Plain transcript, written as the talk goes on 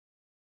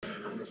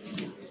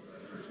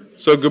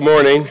So good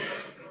morning.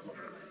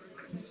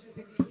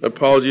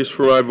 Apologies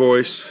for my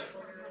voice.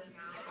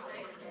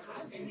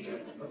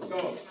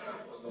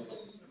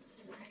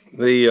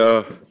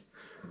 I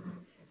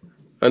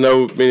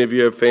know many of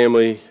you have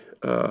family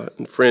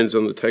and friends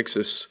on the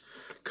Texas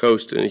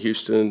coast and in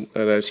Houston.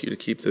 I'd ask you to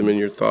keep them in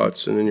your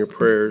thoughts and in your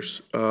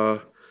prayers.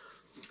 San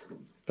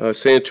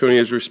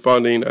Antonio is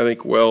responding, I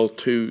think, well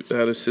to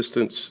that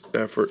assistance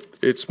effort.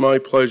 It's my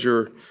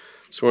pleasure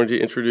this morning to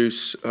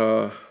introduce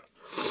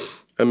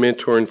a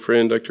mentor and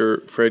friend,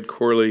 Dr. Fred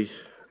Corley.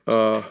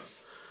 Dr.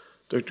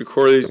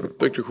 Corley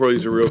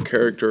is a real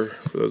character,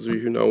 for those of you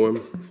who know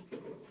him.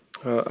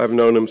 I've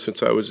known him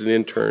since I was an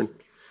intern.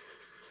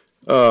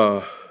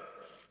 He's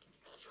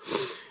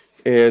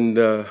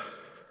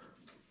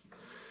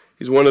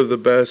one of the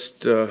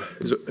best,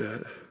 he's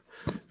an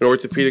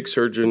orthopedic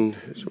surgeon.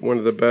 He's one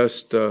of the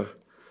best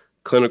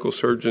clinical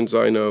surgeons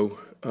I know.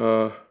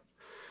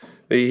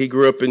 He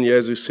grew up in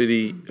Yazoo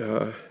City,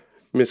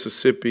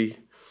 Mississippi.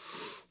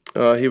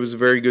 He was a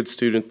very good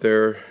student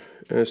there,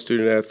 and a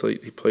student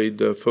athlete. He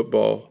played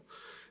football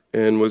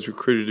and was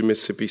recruited to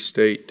Mississippi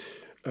State,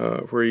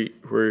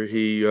 where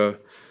he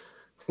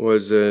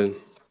was an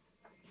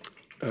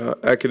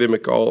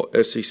academic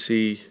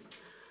all-SEC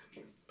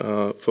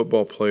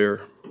football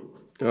player.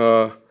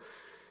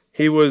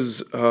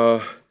 He's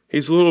a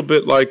little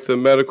bit like the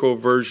medical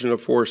version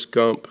of Forrest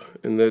Gump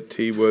in that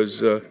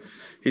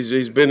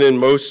he's been in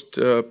most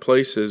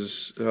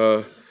places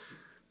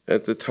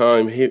at the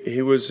time.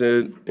 He was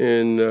at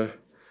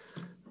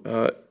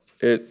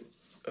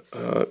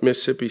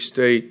Mississippi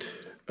State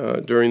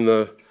during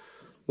the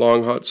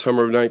long hot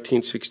summer of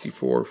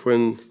 1964,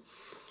 when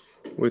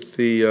with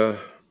the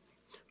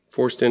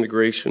forced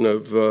integration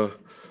of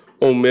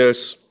Ole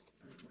Miss.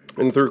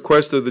 And at the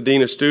request of the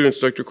Dean of Students,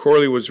 Dr.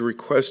 Corley was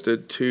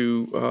requested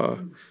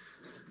to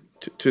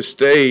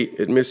stay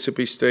at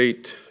Mississippi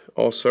State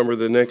all summer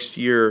the next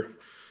year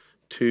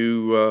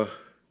to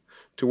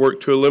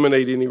work to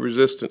eliminate any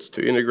resistance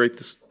to integrate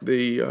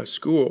the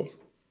school.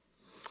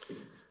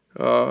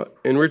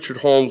 And Richard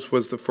Holmes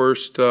was the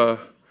first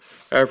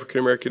African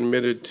American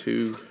admitted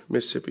to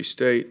Mississippi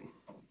State.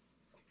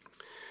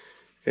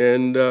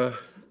 And in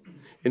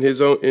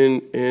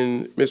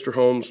Mr.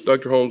 Holmes,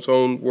 Dr. Holmes'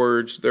 own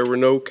words, there were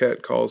no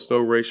catcalls, no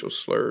racial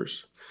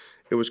slurs.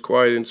 It was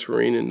quiet and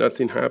serene, and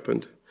nothing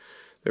happened.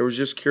 There was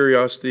just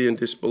curiosity and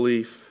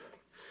disbelief.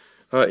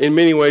 In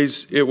many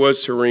ways, it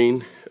was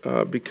serene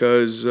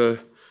because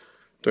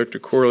Dr.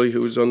 Corley,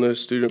 who was on the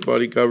student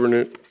body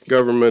government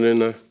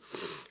and a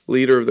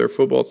leader of their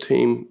football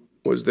team,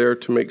 was there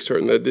to make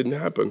certain that didn't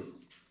happen.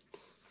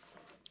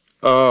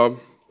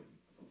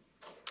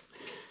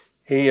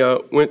 He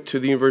went to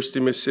the University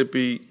of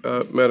Mississippi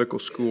Medical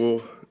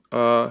School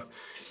and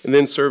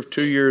then served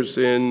 2 years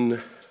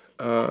in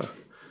the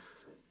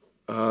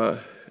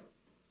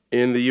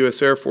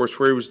U.S. Air Force,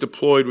 where he was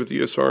deployed with the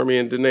U.S. Army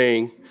in Da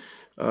Nang,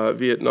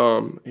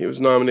 Vietnam. He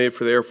was nominated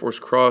for the Air Force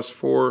Cross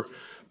for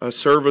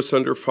service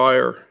under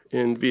fire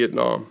in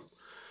Vietnam,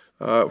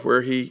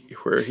 where he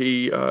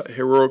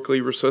heroically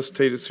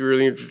resuscitated a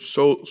severely injured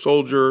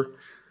soldier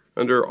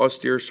under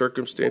austere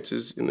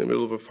circumstances in the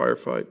middle of a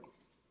firefight.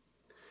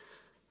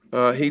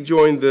 He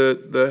joined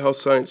the Health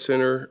Science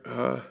Center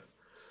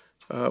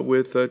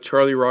with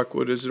Charlie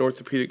Rockwood as an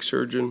orthopedic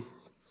surgeon.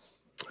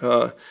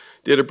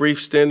 Did a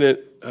brief stint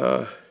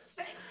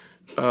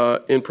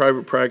in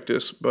private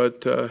practice,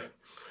 but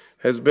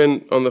has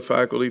been on the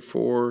faculty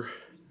for,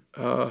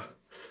 I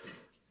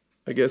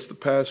guess, the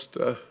past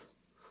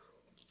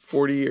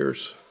 40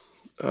 years.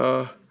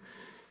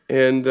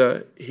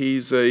 And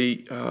he's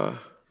a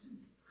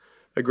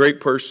great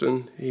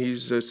person.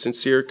 He's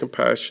sincere,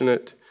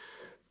 compassionate.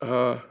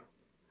 And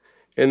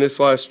this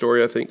last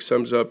story, I think,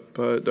 sums up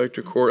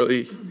Dr.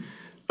 Corley.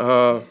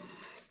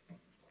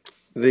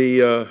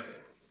 He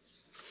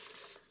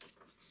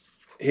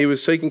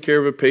was taking care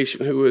of a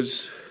patient who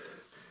was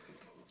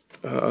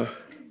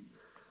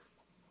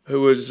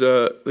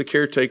the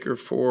caretaker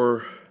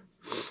for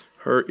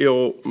her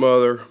ill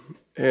mother,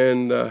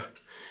 and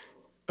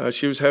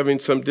she was having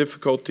some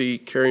difficulty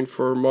caring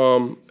for her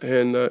mom,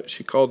 and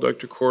she called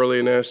Dr. Corley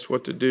and asked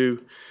what to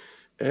do,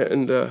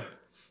 and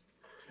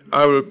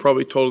I would have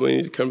probably told them they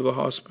need to come to the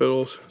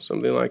hospital,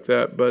 something like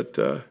that, but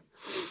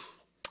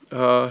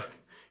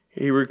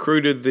he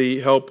recruited the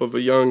help of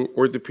a young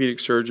orthopedic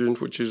surgeon,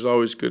 which is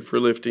always good for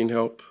lifting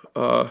help.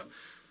 That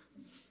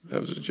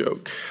was a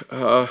joke.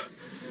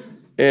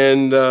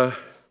 And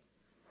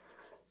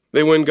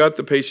they went and got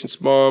the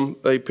patient's mom.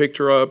 They picked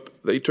her up.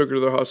 They took her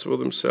to the hospital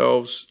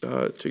themselves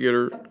to get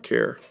her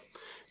care.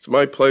 It's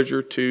my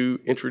pleasure to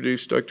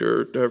introduce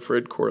Dr.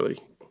 Fred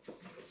Corley.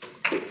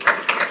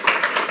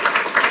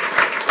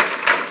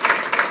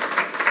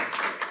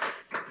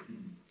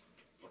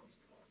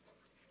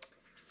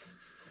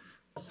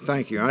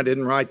 Thank you. I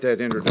didn't write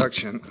that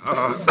introduction.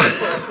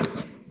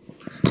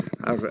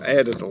 I've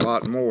added a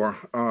lot more.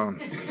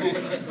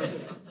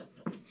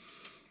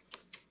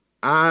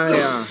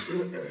 I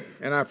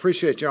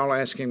appreciate y'all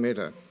asking me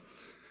to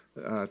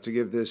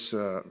give this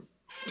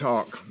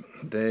talk.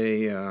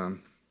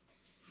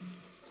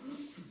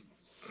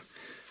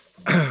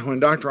 when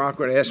Dr.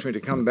 Awkward asked me to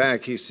come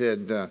back, he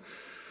said,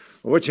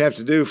 what you have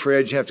to do,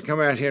 Fred, you have to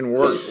come out here and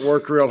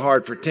work real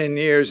hard for 10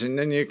 years, and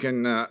then you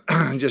can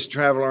just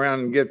travel around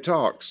and give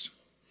talks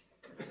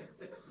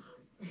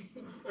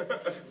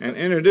and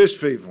introduce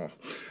people.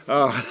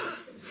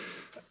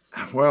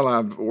 Well,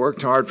 I've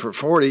worked hard for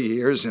 40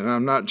 years, and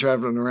I'm not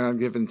traveling around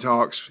giving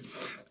talks,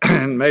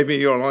 and maybe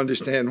you'll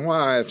understand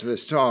why after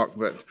this talk,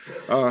 but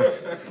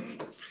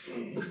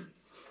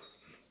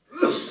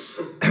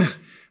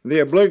the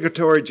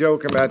obligatory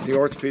joke about the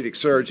orthopedic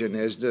surgeon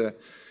is the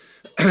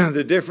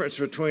difference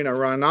between a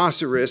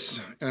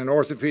rhinoceros and an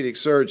orthopedic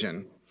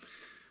surgeon.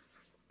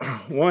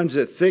 One's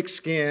a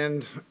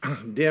thick-skinned,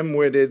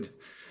 dim-witted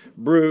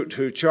brute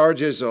who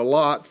charges a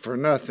lot for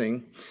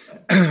nothing,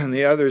 and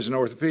the other's an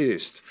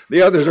orthopedist.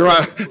 The other's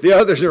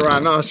a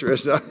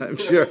rhinoceros, I'm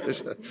sure.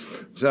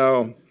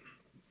 So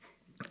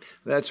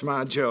that's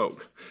my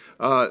joke.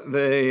 But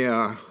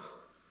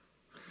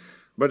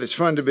it's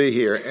fun to be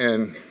here,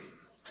 and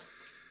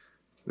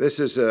this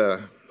is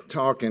a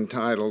talk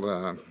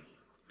entitled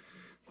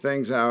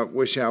Things I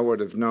Wish I Would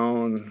Have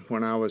Known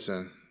When I Was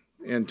an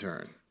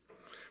Intern.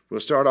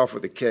 We'll start off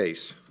with a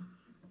case.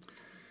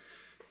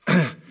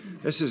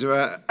 This is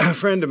a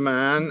friend of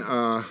mine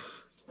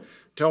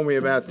told me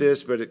about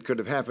this, but it could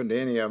have happened to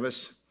any of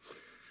us.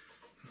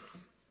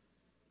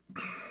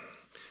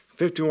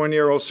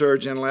 51-year-old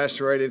surgeon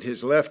lacerated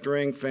his left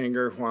ring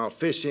finger while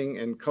fishing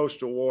in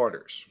coastal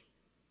waters.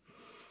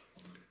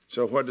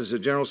 So what does the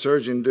general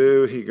surgeon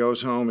do? He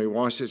goes home, he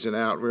washes it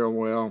out real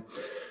well,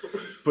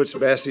 puts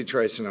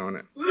bacitracin on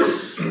it.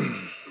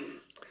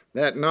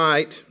 That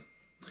night,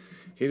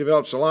 he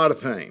develops a lot of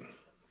pain.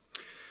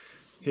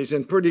 He's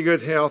in pretty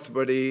good health,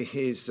 but he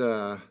has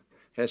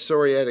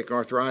psoriatic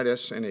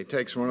arthritis, and he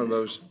takes one of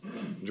those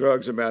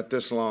drugs about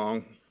this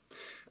long,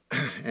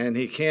 and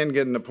he can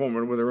get an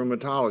appointment with a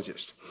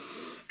rheumatologist.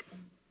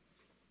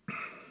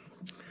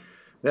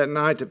 That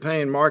night, the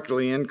pain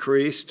markedly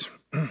increased.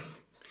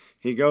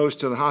 He goes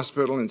to the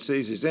hospital and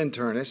sees his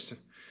internist,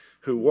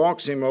 who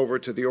walks him over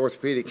to the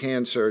orthopedic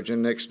hand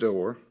surgeon next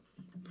door.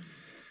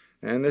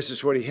 And this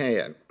is what he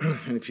had.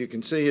 And if you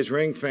can see, his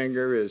ring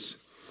finger is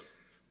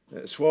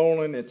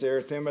swollen, it's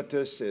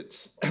erythematous,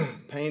 it's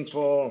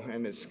painful,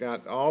 and it's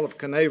got all of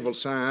Knavel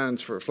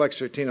signs for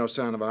flexor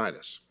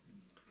tenosynovitis.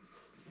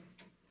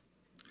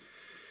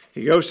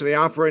 He goes to the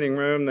operating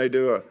room. They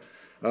do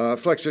a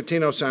flexor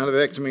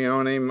tenosynovectomy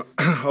on him,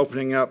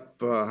 opening up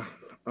the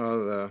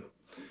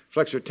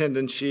flexor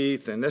tendon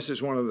sheath, and this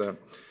is one of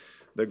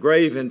the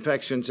grave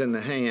infections in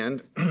the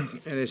hand.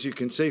 And as you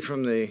can see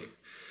from the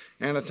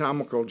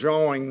anatomical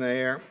drawing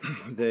there,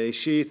 the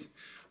sheath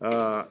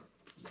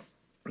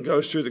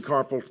goes through the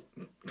carpal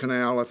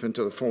canal up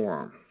into the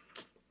forearm.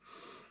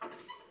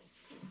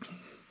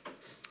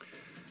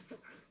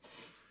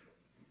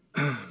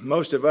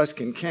 Most of us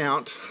can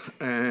count,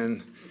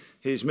 and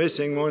he's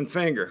missing one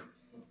finger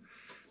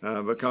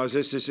because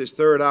this is his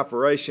third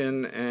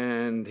operation,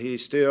 and he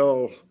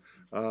still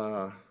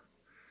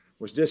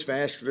was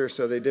dysvascular,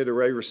 so they did a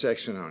ray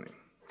resection on him,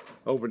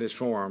 opened his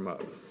forearm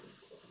up.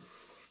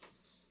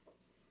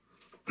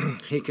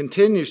 He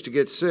continues to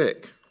get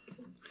sick,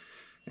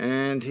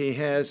 and he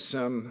has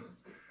some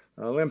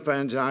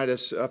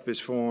lymphangitis up his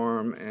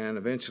forearm and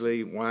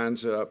eventually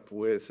winds up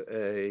with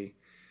a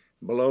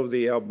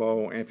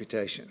below-the-elbow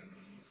amputation.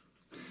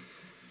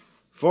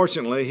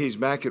 Fortunately, he's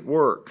back at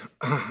work,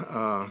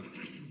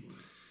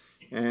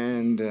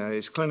 and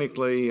is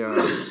clinically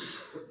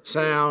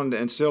sound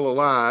and still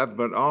alive,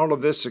 but all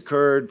of this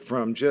occurred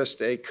from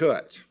just a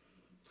cut.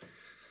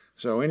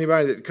 So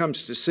anybody that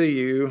comes to see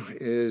you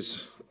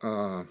is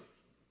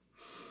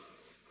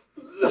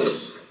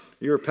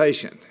your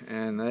patient,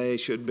 and they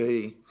should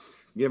be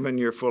given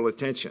your full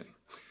attention.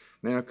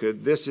 Now,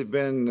 could this have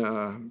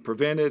been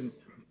prevented?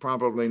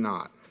 Probably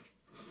not.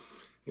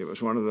 It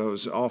was one of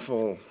those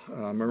awful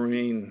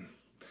marine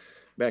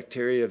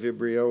bacteria,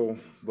 Vibrio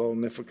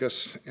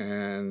vulnificus,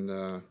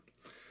 and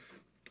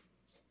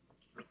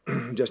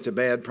just a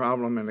bad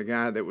problem in a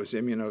guy that was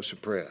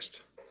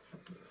immunosuppressed.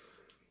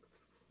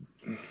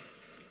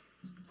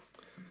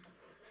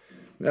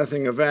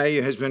 Nothing of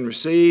value has been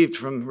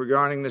received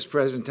regarding this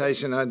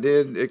presentation. I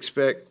did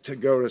expect to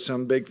go to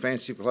some big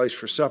fancy place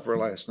for supper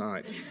last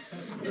night.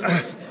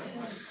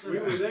 We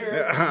were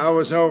there. I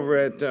was over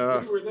at We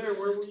were there.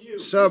 Where were you?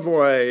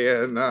 Subway,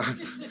 and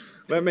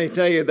let me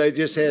tell you, they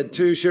just had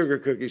 2 sugar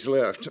cookies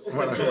left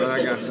when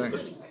I got there.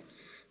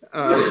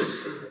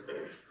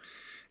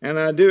 And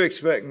I do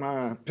expect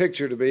my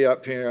picture to be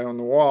up here on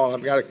the wall.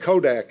 I've got a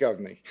Kodak of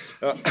me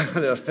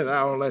that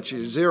I will let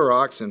you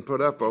Xerox and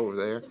put up over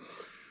there.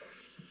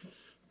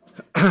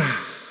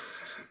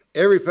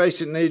 Every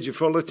patient needs your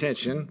full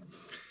attention.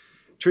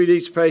 Treat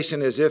each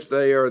patient as if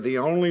they are the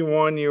only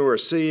one you are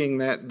seeing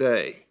that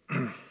day.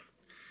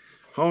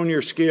 Hone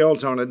your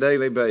skills on a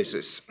daily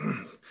basis.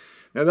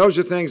 Now, those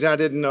are things I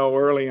didn't know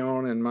early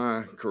on in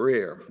my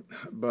career,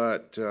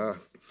 but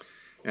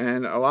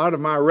and a lot of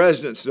my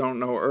residents don't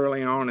know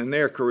early on in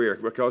their career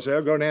because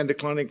they'll go down to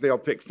clinic, they'll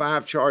pick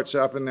 5 charts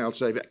up, and they'll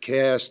say,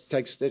 cast,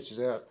 take stitches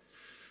out,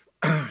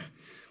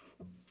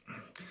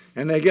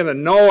 And they get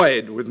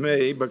annoyed with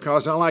me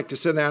because I like to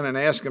sit down and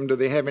ask them, do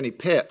they have any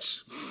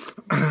pets?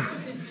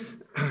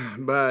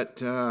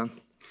 But,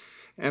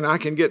 and I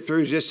can get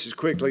through just as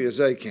quickly as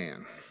they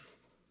can.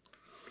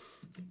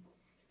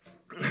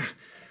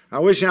 I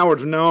wish I would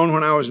have known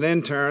when I was an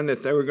intern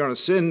that they were going to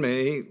send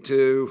me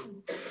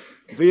to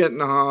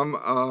Vietnam,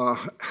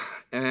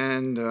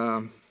 and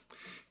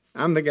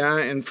I'm the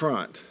guy in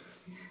front.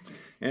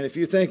 And if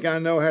you think I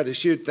know how to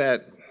shoot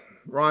that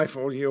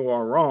rifle, you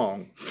are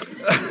wrong.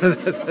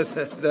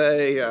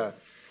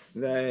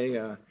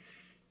 They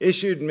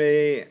issued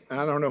me,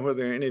 I don't know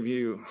whether any of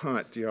you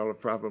hunt, y'all are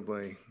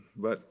probably,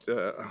 but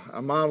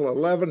a model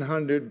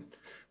 1100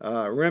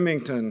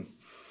 Remington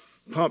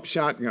pump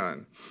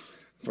shotgun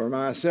for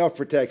my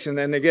self-protection.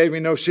 Then they gave me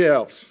no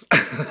shells.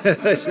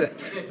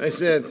 They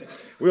said,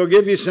 we'll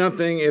give you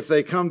something if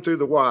they come through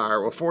the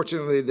wire. Well,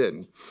 fortunately, they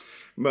didn't.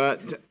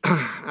 But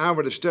I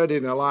would have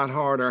studied a lot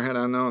harder had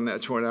I known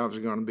that's what I was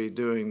going to be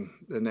doing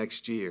the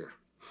next year.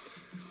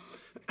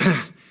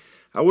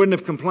 I wouldn't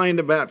have complained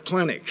about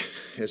clinic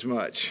as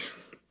much.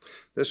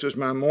 This was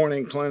my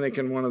morning clinic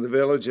in one of the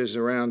villages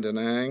around Da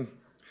Nang.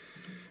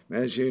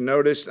 As you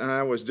noticed,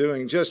 I was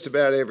doing just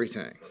about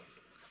everything,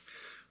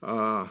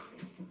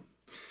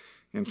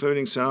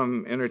 including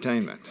some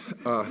entertainment.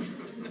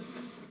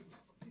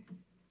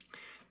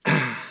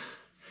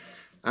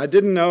 I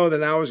didn't know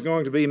that I was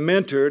going to be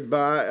mentored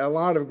by a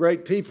lot of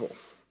great people.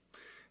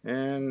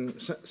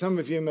 And some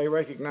of you may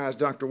recognize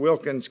Dr.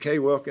 Wilkins, Kay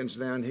Wilkins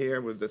down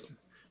here with the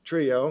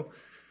trio.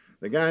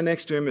 The guy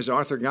next to him is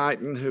Arthur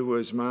Guyton, who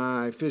was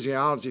my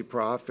physiology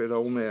prof at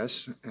Ole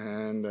Miss,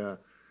 and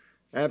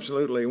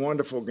absolutely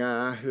wonderful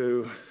guy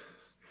who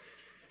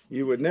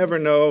you would never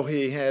know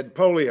he had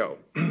polio,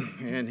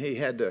 and he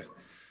had to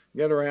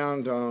get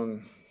around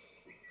on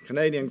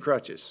Canadian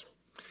crutches.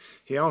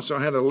 He also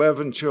had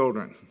 11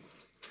 children.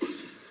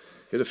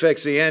 It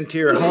affects the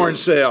anterior horn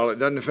cell. It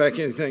doesn't affect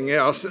anything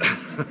else.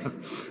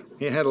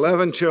 He had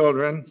 11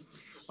 children,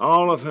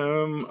 all of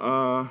whom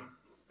are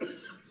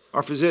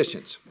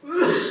physicians.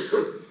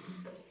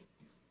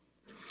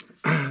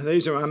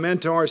 These are my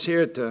mentors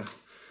here at the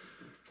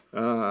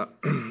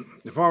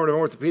Department of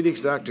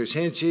Orthopedics, Drs.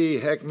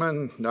 Hinchy,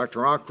 Heckman,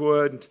 Dr.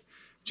 Rockwood,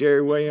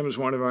 Jerry Williams,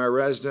 one of our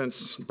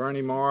residents,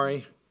 Bernie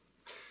Maury,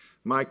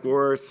 Mike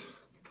Worth,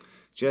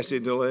 Jesse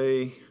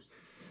DeLee,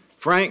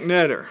 Frank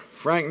Netter.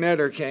 Frank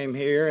Netter came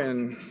here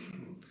and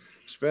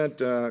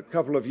spent a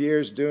couple of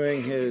years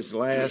doing his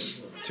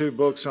last 2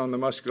 books on the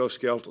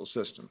musculoskeletal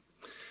system.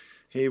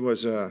 He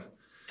was a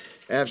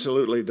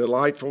absolutely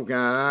delightful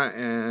guy,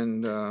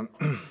 and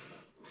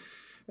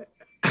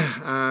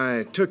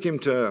I took him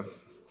to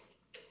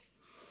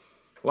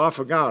La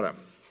Fogata.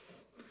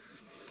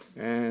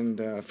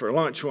 And for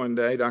lunch one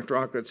day, Dr.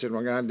 Rockwood said,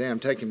 well, goddamn,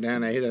 take him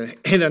down there. He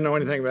doesn't know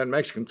anything about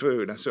Mexican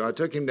food. So I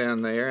took him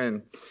down there,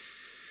 and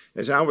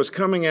as I was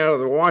coming out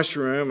of the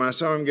washroom, I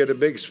saw him get a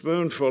big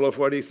spoonful of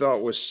what he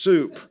thought was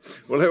soup.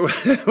 Well,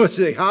 it was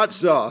the hot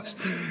sauce.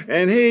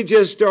 And he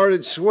just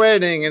started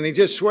sweating, and he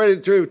just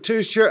sweated through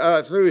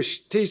through his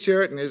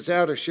T-shirt and his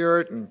outer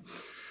shirt, and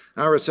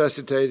I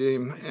resuscitated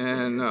him,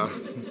 and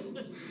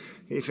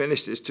he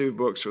finished his 2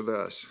 books with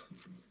us.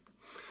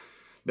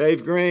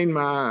 Dave Green,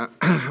 my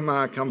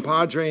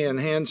compadre in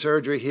hand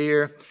surgery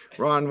here.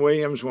 Ron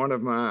Williams, one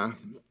of my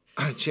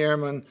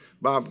chairmen.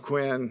 Bob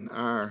Quinn,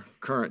 our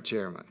current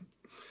chairman.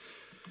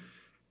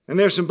 And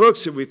there's some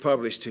books that we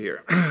published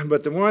here,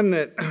 but the one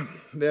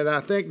that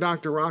I think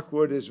Dr.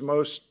 Rockwood is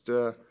most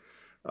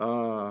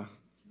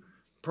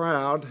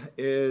proud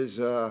is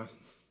you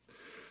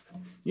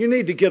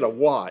need to get a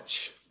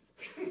watch.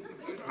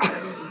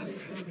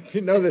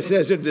 You know, this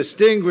is a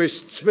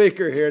distinguished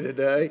speaker here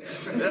today.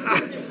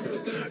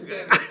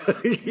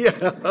 Yeah,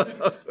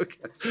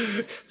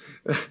 okay.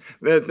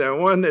 That the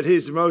one that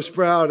he's most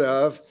proud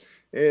of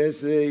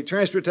is the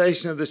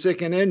transportation of the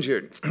sick and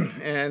injured.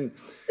 And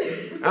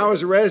I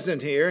was a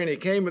resident here, and he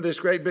came with this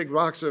great big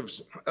box of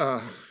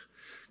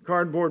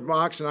cardboard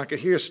box, and I could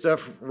hear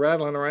stuff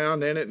rattling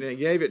around in it, and he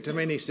gave it to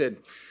me, and he said,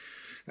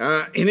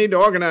 you need to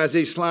organize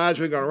these slides,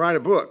 we're going to write a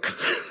book.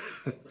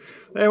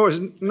 There was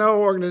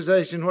no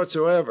organization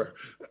whatsoever,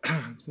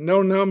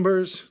 no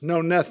numbers,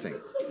 no nothing.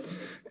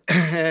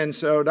 And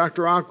so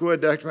Dr.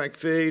 Rockwood, Dr.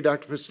 McPhee,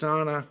 Dr.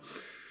 Pistana,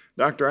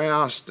 Dr.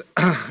 Oust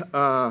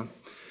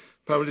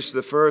published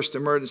the first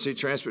emergency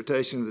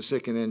transportation of the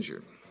sick and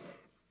injured.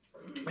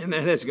 And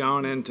that has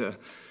gone into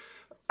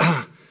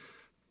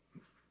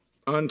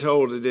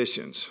untold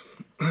editions.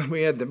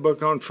 We had the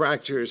book on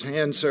fractures,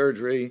 hand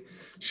surgery,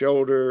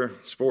 shoulder,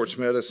 sports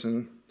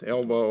medicine,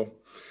 elbow,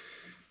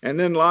 and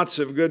then lots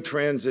of good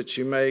friends that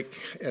you make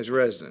as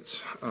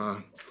residents.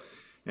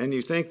 And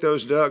you think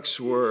those ducks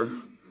were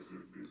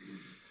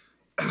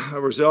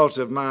a result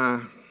of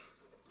my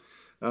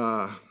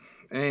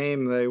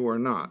aim, they were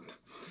not.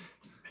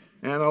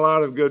 And a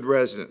lot of good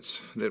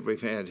residents that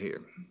we've had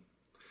here.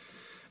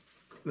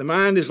 The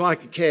mind is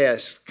like a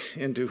cask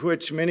into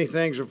which many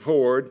things are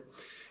poured.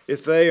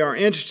 If they are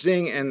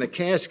interesting and the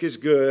cask is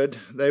good,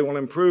 they will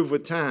improve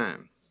with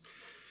time.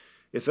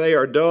 If they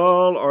are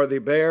dull or the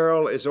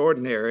barrel is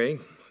ordinary,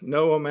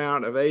 no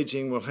amount of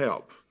aging will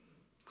help.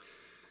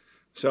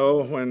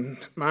 So when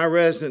my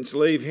residents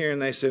leave here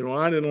and they said, well,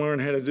 I didn't learn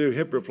how to do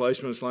hip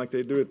replacements like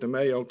they do at the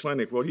Mayo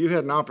Clinic. Well, you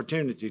had an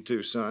opportunity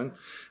to, son.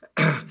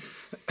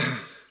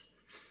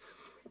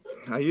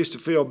 I used to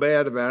feel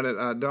bad about it.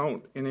 I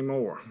don't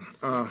anymore.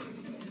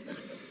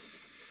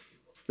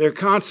 There are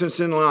constants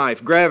in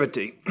life.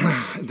 Gravity.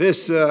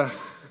 This guy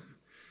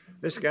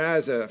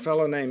is a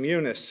fellow named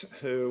Eunice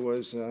who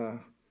was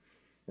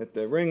at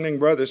the Ringling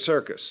Brothers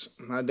Circus.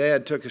 My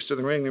dad took us to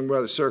the Ringling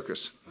Brothers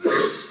Circus.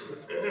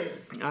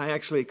 I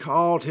actually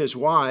called his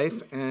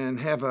wife and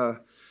have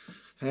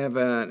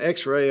an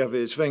x-ray of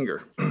his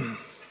finger.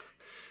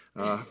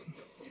 The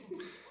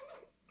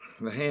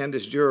hand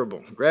is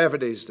durable.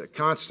 Gravity is the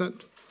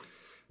constant.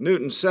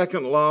 Newton's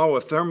second law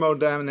of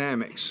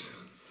thermodynamics.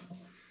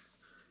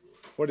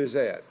 What is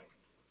that?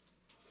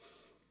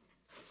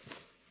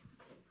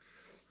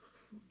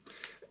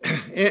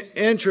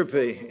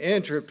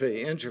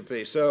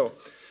 Entropy. So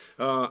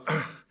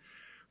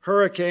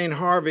Hurricane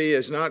Harvey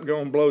is not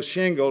going to blow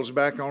shingles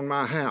back on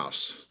my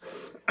house.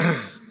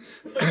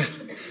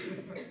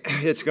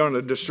 It's going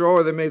to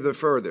destroy them even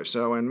further.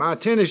 So in my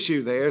tennis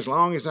shoe there, as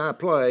long as I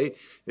play,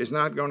 is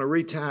not going to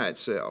retie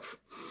itself.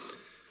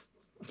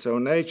 So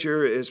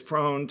nature is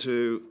prone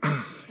to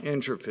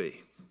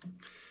entropy.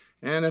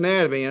 And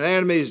anatomy.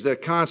 Anatomy is the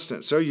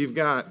constant. So you've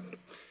got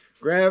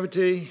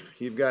gravity,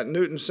 you've got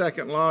Newton's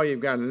second law, you've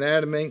got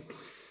anatomy,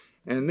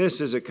 and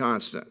this is a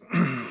constant,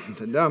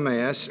 the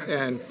dumbass.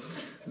 And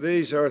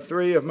these are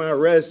three of my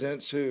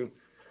residents who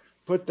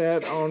put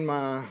that on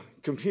my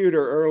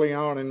computer early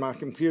on in my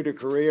computer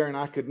career, and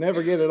I could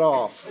never get it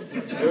off.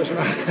 It was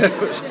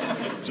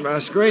my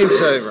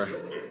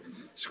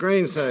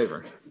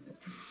screensaver.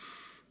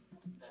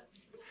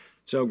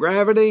 So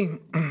gravity,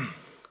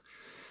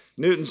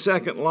 Newton's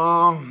second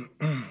law,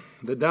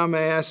 the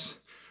dumbass,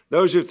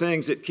 those are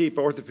things that keep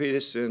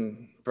orthopedists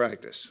in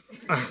practice.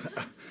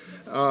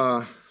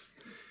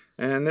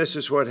 And this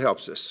is what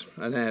helps us,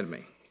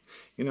 anatomy.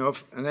 You know,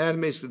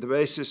 anatomy is the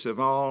basis of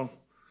all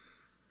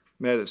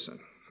medicine,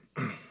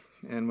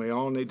 and we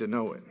all need to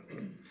know it.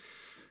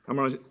 I'm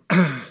going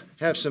to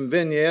have some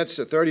vignettes.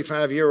 A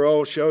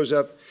 35-year-old shows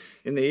up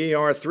in the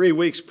ER 3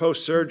 weeks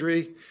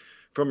post-surgery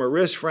from a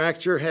wrist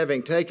fracture,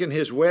 having taken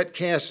his wet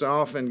cast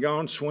off and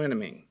gone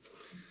swimming.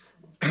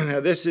 Now,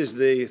 this is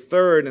the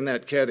third in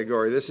that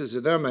category. This is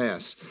a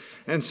dumbass.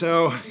 And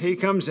so he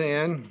comes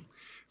in,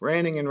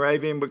 ranting and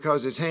raving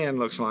because his hand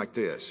looks like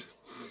this.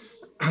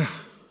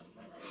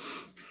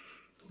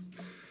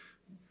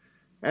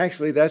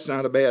 Actually, that's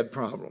not a bad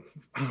problem.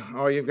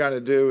 All you've got to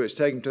do is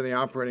take him to the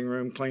operating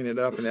room, clean it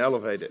up, and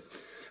elevate it.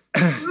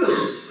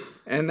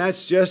 And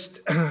that's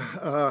just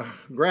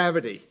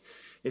gravity.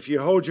 If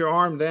you hold your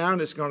arm down,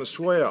 it's going to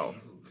swell.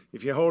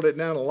 If you hold it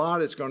down a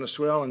lot, it's going to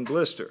swell and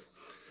blister.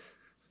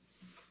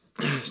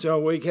 So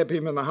we kept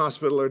him in the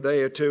hospital a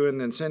day or two and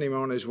then sent him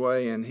on his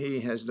way, and he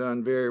has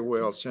done very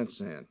well since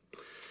then.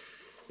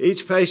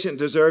 Each patient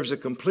deserves a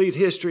complete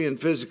history and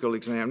physical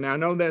exam. Now, I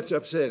know that's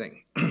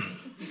upsetting,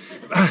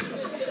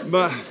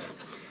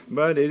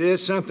 but it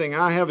is something.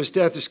 I have a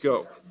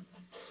stethoscope.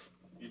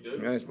 You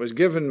do? It was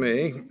given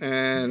me,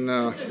 and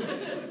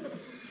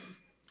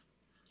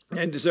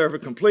deserve a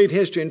complete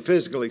history and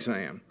physical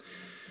exam.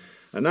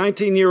 A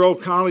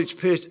 19-year-old college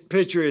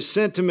pitcher is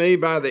sent to me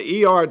by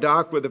the ER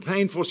doc with a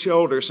painful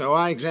shoulder, so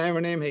I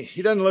examine him.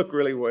 He doesn't look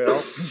really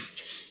well.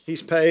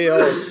 He's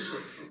pale.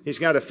 He's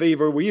got a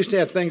fever. We used to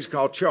have things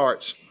called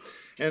charts,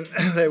 and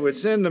they would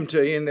send them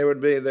to you, and there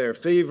would be their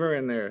fever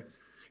and their,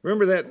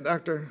 remember that,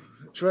 Dr.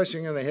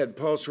 Schlesinger? They had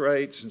pulse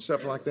rates and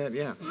stuff like that,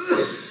 yeah.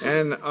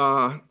 And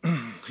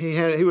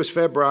he was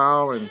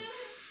febrile, and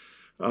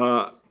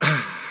I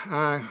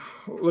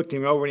looked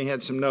him over and he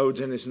had some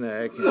nodes in his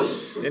neck,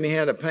 and he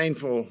had a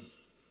painful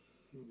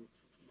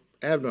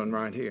abdomen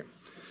right here.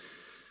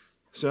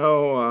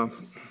 So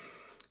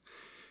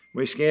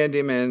we scanned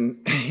him,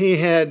 and he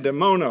had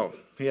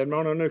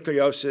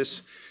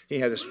mononucleosis. He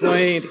had a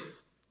spleen.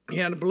 He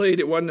had a bleed.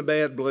 It wasn't a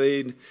bad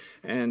bleed.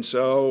 And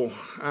so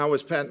I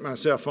was patting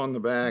myself on the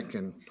back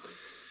and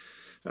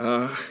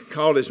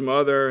called his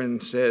mother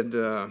and said,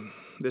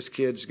 this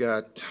kid's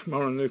got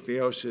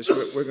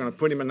mononucleosis. We're going to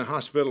put him in the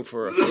hospital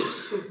for a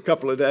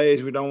couple of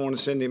days. We don't want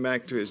to send him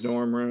back to his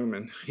dorm room,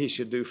 and he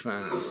should do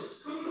fine.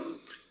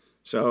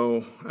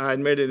 So I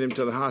admitted him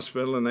to the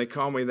hospital, and they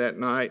called me that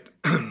night.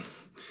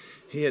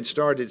 He had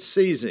started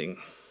seizing.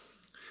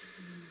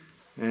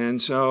 And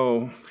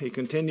so he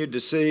continued to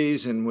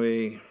seize, and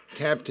we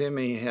tapped him.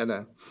 He had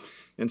a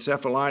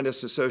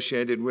encephalitis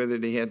associated with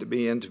it. He had to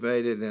be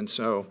intubated, and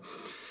so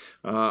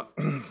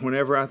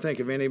whenever I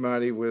think of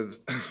anybody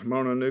with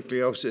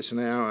mononucleosis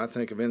now, I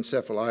think of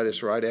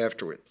encephalitis right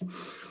after it.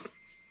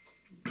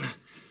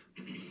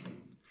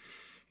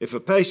 If a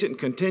patient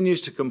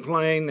continues to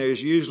complain,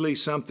 there's usually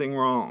something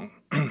wrong.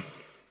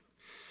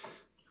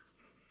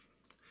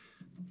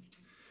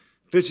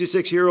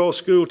 56-year-old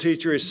school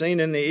teacher is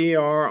seen in the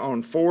ER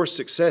on 4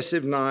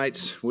 successive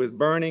nights with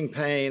burning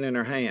pain in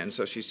her hand.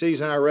 So she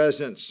sees our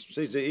residents,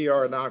 sees the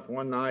ER doc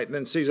one night, and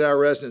then sees our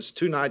residents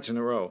 2 nights in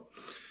a row.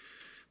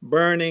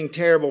 Burning,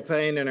 terrible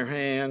pain in her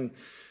hand.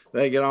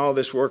 They get all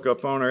this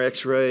workup on her,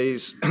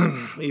 x-rays,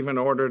 even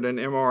ordered an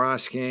MRI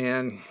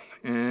scan,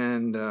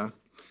 and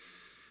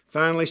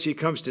finally she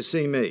comes to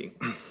see me.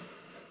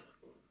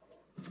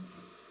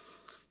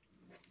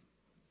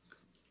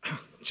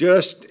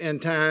 Just in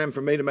time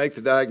for me to make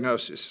the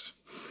diagnosis.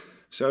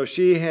 So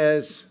she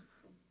has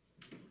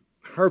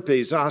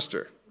herpes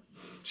zoster.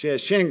 She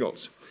has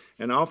shingles,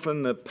 and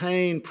often the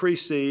pain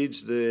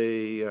precedes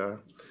the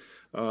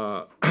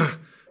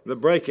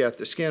breakout,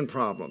 the skin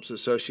problems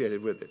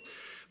associated with it.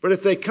 But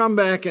if they come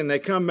back and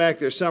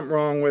there's something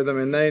wrong with them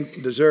and they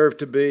deserve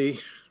to be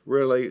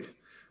really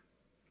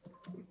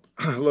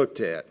looked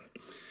at.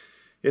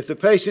 If the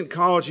patient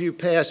calls you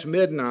past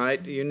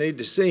midnight, you need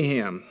to see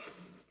him.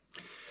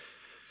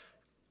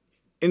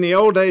 In the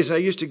old days, I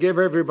used to give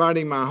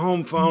everybody my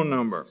home phone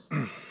number.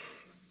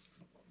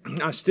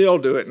 I still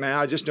do it now.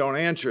 I just don't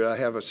answer it. I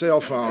have a cell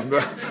phone.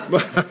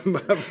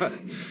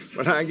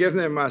 But I give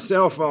them my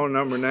cell phone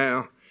number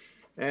now.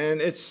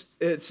 And it's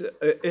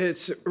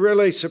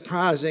really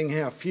surprising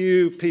how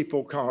few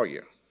people call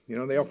you. You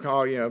know, they'll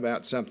call you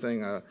about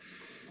something.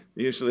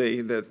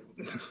 Usually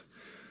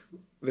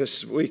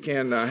this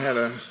weekend I had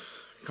a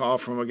call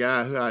from a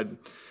guy who I'd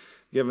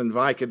given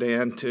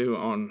Vicodin to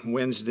on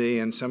Wednesday,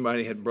 and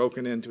somebody had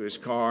broken into his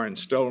car and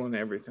stolen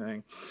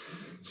everything.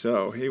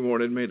 So he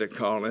wanted me to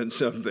call in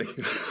something.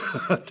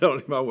 I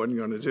told him I wasn't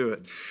going to do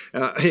it.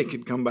 He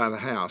could come by the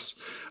house.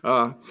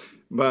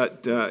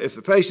 But if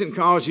the patient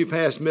calls you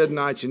past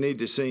midnight, you need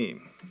to see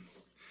him.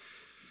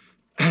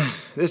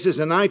 This is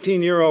a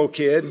 19-year-old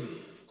kid,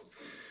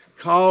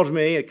 called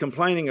me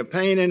complaining of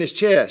pain in his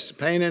chest.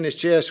 Pain in his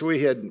chest,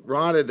 we had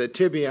rotted a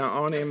tibia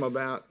on him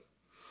about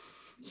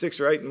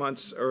 6 or 8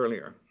 months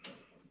earlier.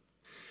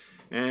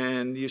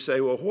 And you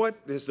say, well, what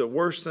is the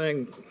worst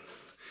thing?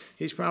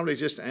 He's probably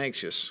just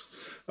anxious.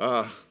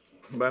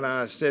 But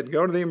I said,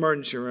 go to the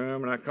emergency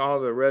room, and I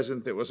called the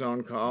resident that was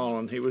on call,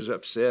 and he was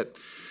upset.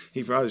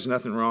 He probably there's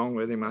nothing wrong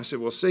with him. I said,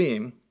 well, see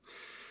him.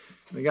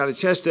 They got a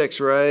chest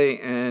x-ray,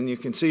 and you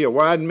can see a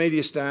wide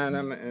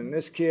mediastinum, and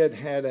this kid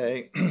had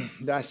a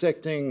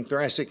dissecting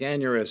thoracic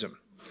aneurysm.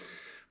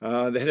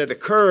 That had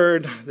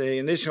occurred, the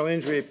initial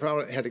injury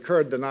probably had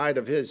occurred the night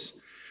of his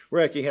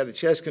wreck. He had a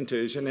chest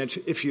contusion. And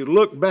if you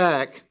look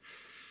back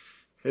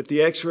at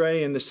the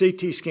x-ray and the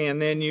CT scan,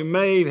 then you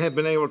may have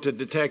been able to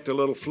detect a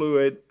little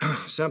fluid,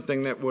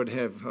 something that would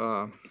have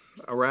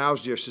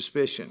aroused your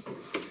suspicion.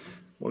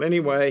 Well,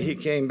 anyway, he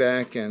came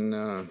back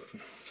and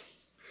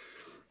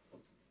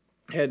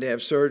had to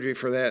have surgery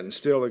for that, and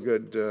still a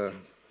good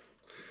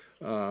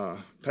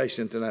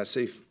patient that I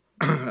see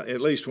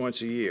at least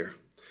once a year.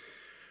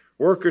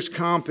 Workers'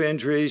 comp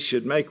injuries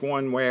should make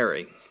one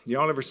wary.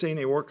 Y'all ever seen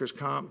any workers'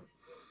 comp?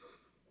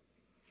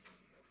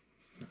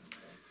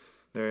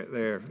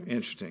 They're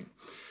interesting.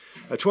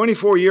 A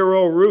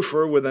 24-year-old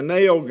roofer with a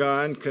nail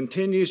gun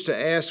continues to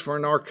ask for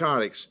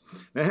narcotics.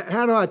 Now,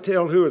 how do I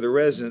tell who are the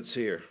residents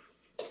here?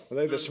 Are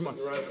they the smart?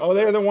 Oh,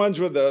 they're the ones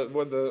with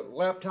the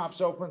laptops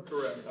open?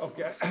 Correct.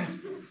 Okay.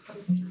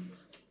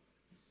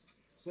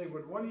 See,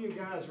 would one of you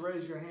guys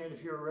raise your hand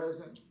if you're a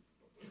resident?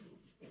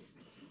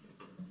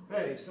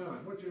 Hey,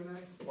 son, what's your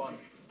name? Juan.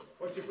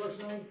 What's your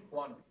first name?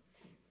 Juan.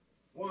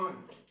 Juan.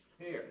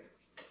 Here.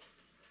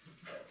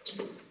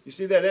 You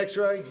see that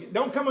x-ray?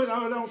 Don't come in.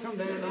 No, don't come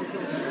down. Don't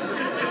come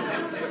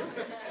down.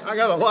 I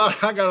got a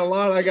lot I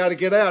got to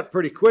get out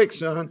pretty quick,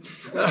 son.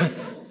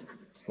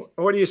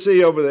 What do you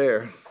see over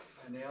there?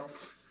 A nail.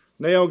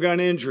 Nail gun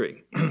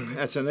injury.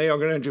 That's a nail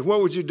gun injury.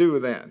 What would you do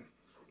with that?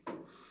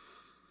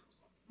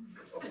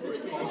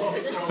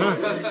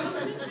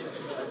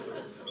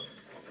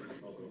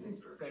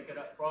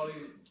 Probably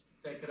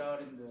take it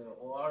out in the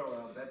OR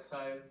or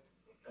bedside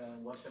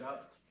and wash it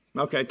up.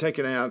 Okay, take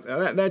it out.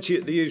 That's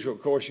the usual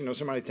course. You know,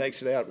 somebody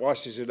takes it out,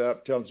 washes it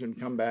up, tells him to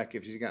come back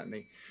if he's got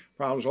any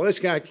problems. Well, this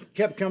guy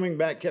kept coming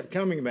back.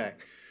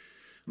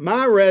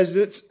 My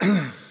residents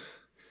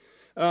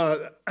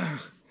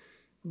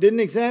didn't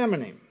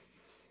examine him.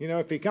 You know,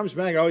 if he comes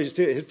back,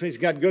 he's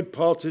got good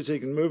pulses, he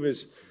can move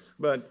his,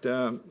 but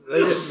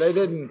they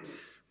didn't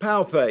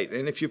palpate.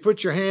 And if you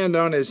put your hand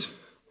on his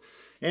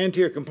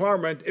anterior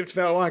compartment, it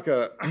felt like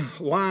a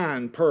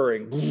lion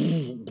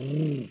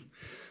purring.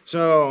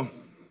 So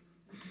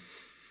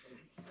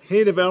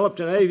he developed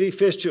an AV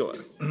fistula.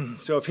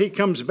 So if he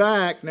comes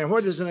back, now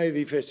what is an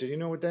AV fistula? You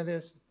know what that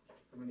is?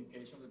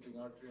 Communication between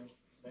artery and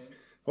vein.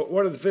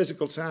 What are the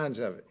physical signs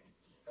of it?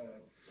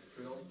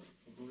 Thrill,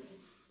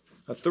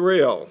 a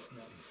thrill.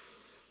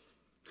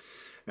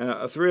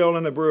 A thrill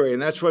and a bruit,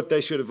 and that's what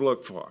they should have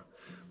looked for.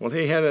 Well,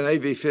 he had an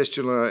AV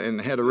fistula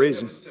and had a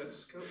reason.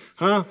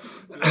 Huh?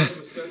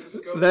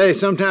 They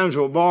sometimes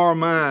will borrow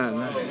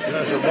mine.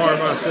 Sometimes will borrow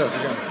my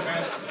stethoscope.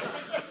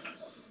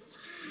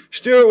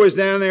 Stuart was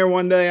down there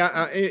one day.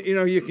 You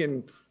know,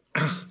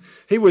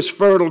 he was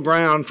fertile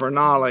ground for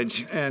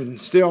knowledge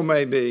and still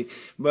may be.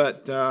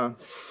 But I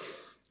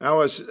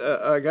was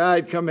a guy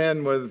had come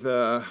in with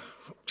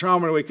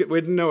trauma. We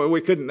didn't know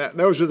we couldn't.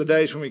 Those were the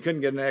days when we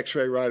couldn't get an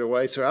X-ray right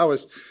away. So I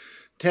was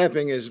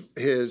tapping his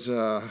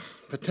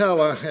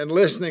patella and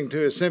listening to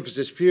his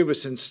symphysis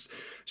pubis, and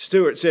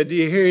Stuart said, "Do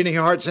you hear any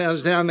heart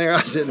sounds down there?"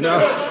 I said, "No,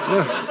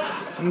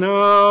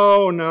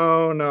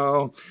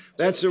 no.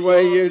 That's the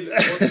way you.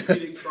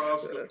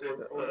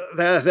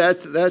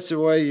 That's the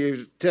way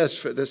you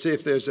test to see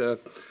if there's a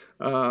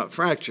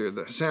fracture,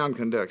 the sound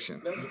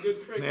conduction." That's a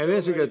good trick. It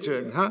is a good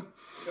trick, huh?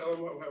 Tell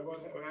them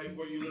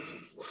what you listen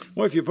for.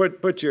 Well, if you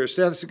put your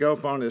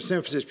stethoscope on his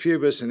symphysis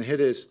pubis and hit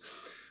his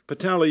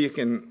patella, you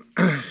can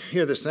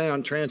hear the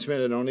sound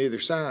transmitted on either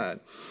side.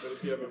 But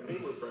if you have a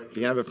femur fracture. If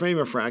you have a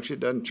femur fracture,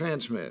 it doesn't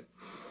transmit.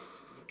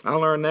 I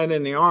learned that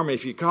in the Army.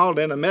 If you called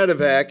in a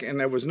medevac and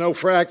there was no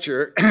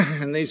fracture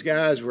and these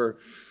guys were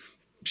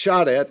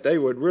shot at, they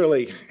would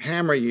really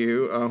hammer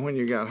you when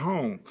you got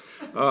home.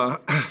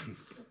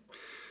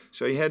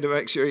 So you had to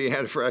make sure you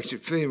had a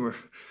fractured femur.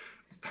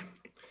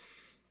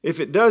 If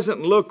it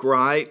doesn't look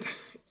right,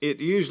 it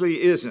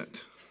usually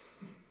isn't.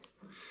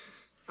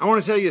 I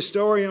want to tell you a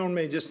story on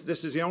me.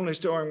 This is the only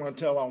story I'm going to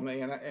tell on me,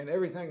 and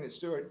everything that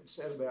Stuart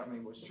said about me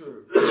was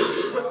true.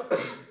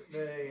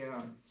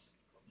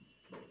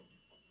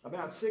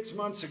 About 6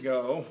 months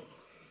ago,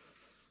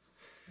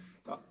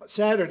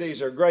 Saturdays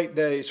are great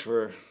days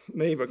for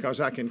me because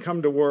I can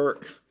come to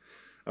work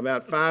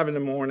about 5 in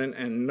the morning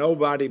and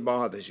nobody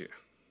bothers you.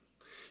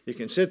 You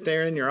can sit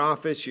there in your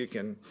office, you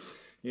can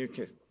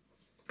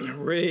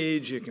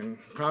read, you can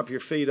prop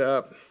your feet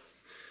up.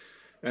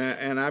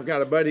 And I've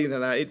got a buddy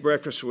that I eat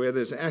breakfast with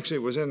that actually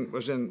was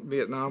in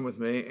Vietnam with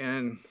me,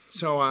 and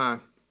so I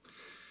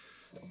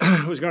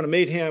was going to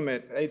meet him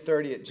at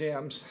 8:30 at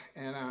Jim's,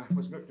 and I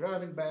was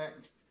driving back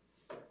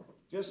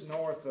just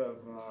north of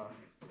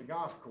the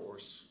golf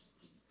course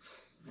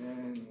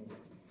and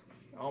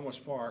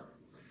Almost Park,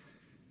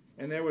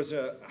 and there was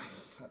an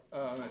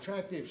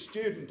attractive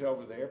student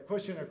over there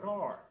pushing her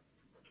car.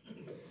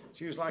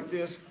 She was like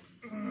this,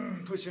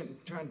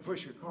 trying to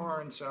push her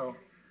car, and so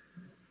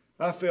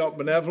I felt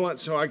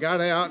benevolent, so I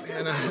got out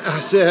and I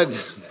said,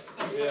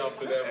 Yeah,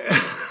 benevolent.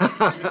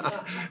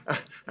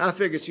 I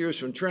figured she was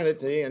from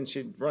Trinity and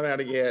she'd run out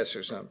of gas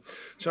or something.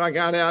 So I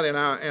got out and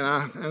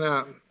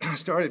I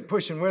started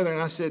pushing with her,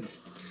 and I said,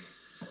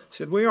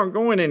 "We aren't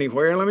going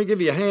anywhere. Let me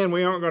give you a hand.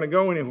 We aren't going to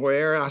go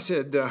anywhere." I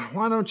said,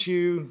 "Why don't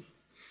you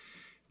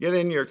get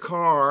in your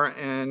car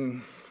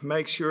and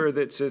make sure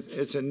that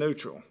it's a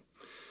neutral?"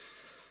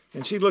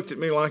 And she looked at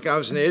me like I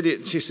was an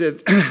idiot. She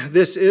said,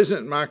 "This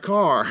isn't my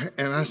car."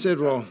 And I said,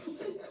 "Well,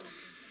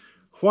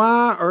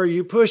 why are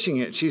you pushing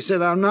it?" She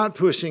said, "I'm not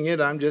pushing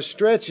it. I'm just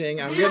stretching.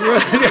 I'm getting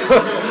ready to go.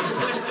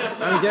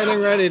 I'm getting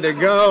ready to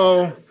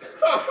go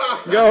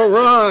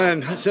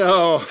run."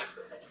 So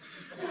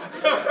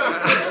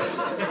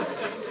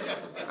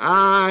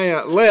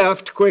I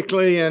left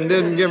quickly and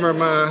didn't give her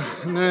my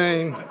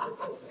name.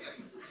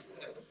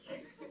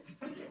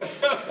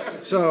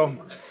 So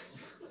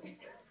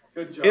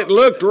it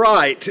looked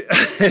right,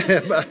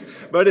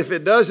 but if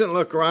it doesn't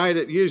look right,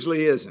 it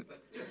usually isn't.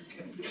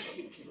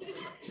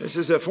 This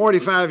is a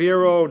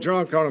 45-year-old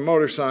drunk on a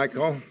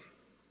motorcycle.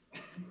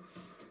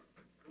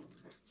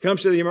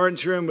 Comes to the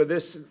emergency room with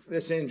this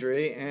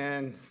injury,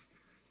 and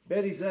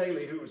Betty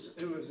Zaley, who was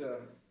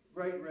a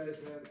great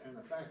resident and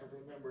a faculty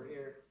member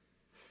here,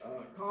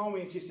 called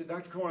me and she said,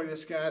 "Dr. Corley,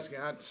 this guy's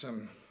got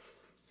some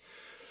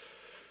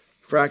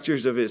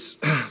fractures of his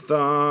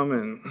thumb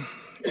and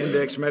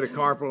index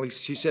metacarpal."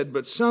 She said,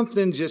 "But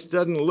something just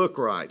doesn't look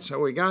right." So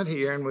we got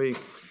here and we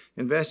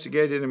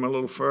investigated him a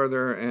little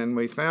further, and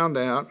we found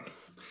out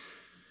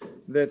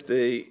that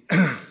the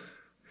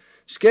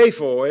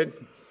scaphoid,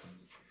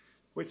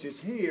 which is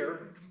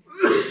here,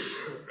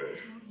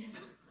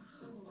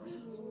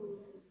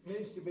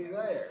 needs to be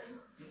there.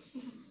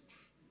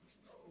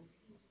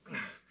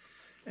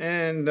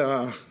 And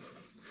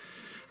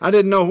I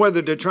didn't know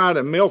whether to try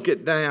to milk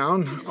it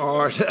down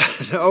or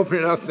to open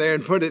it up there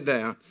and put it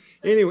down.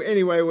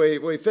 Anyway,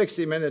 we fixed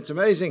him, and it's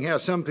amazing how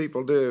some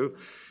people do.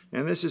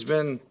 And this has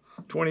been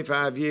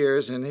 25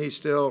 years, and he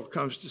still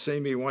comes to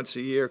see me once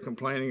a year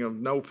complaining of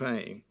no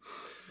pain.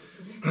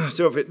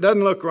 So if it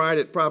doesn't look right,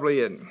 it probably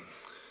isn't.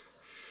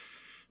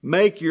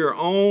 Make your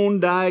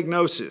own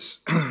diagnosis.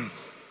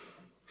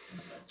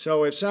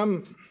 So if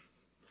some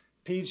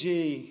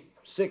PG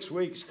 6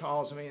 weeks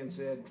calls me and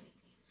said,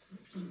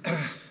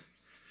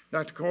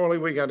 "Dr. Corley,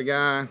 we got a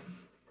guy,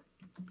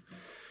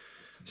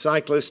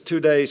 cyclist, 2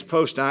 days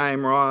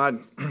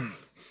post-IMROD,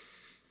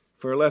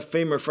 for a left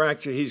femur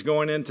fracture, he's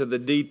going into the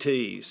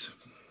DTs."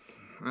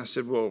 I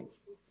said, "Well,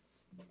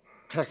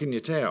 how can you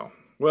tell?"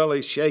 "Well,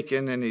 he's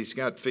shaking and he's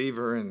got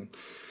fever and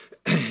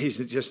he's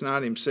just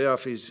not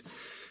himself. He's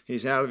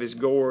out of his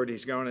gourd.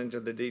 He's going into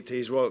the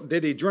DTs." "Well,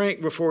 did he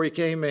drink before he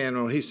came in?"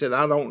 "Well," he said,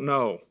 "I don't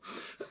know."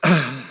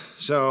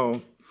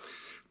 So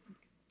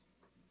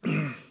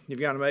you've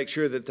got to make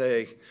sure that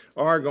they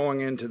are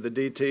going into the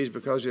DTs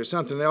because there's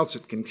something else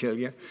that can kill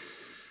you.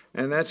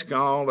 and that's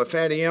called a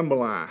fatty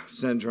emboli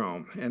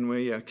syndrome. And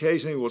we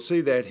occasionally will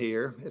see that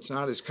here. It's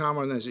not as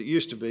common as it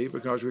used to be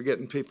because we're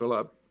getting people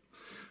up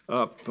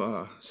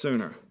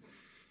sooner.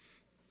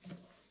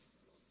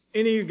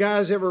 Any of you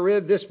guys ever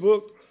read this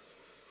book?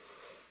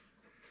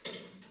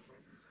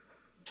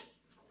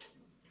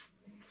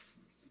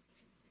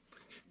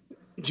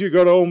 Did you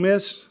go to Ole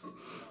Miss?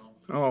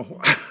 Oh.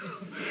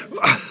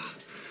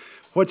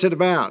 What's it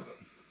about?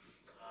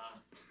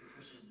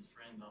 Pushes his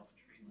friend off a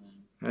tree limb.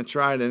 That's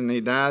right, and he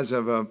dies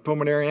of a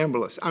pulmonary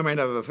embolus. I mean,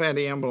 of a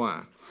fatty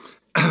emboli.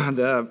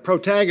 The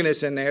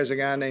protagonist in there is a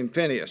guy named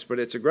Phineas, but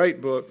it's a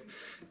great book,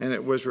 and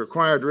it was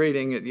required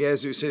reading at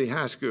Yazoo City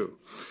High School.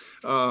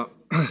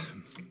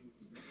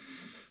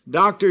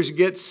 Doctors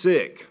get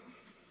sick.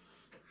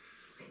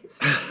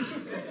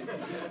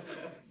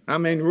 I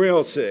mean,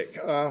 real sick.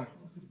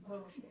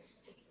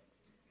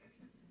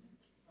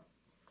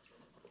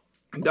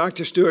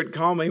 Dr. Stewart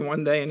called me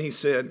one day and he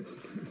said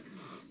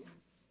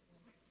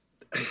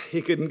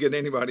he couldn't get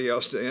anybody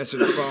else to answer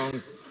the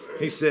phone.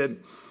 He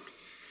said,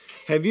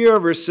 "Have you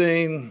ever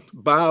seen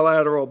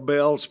bilateral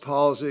Bell's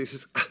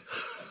palsies?"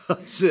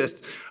 I said,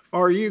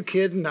 "Are you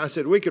kidding?" I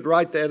said, "We could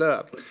write that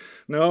up."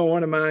 "No,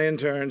 one of my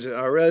interns,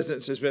 our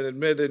residents, has been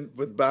admitted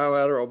with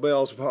bilateral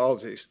Bell's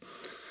palsies."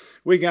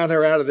 We got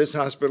her out of this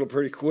hospital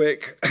pretty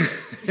quick,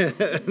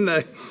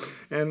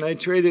 and they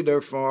treated her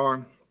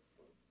for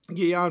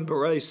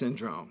Guillain-Barré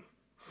syndrome.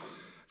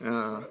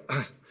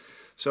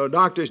 So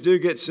doctors do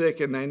get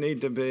sick and they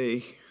need to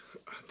be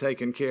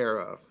taken care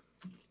of.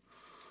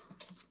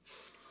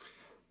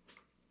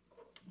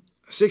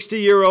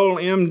 60-year-old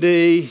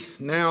MD,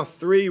 now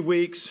 3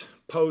 weeks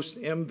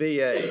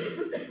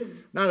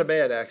post-MVA. Not a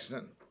bad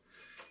accident,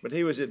 but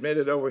he was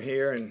admitted over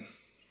here and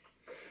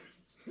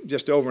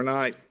just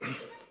overnight.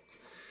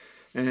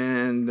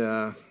 And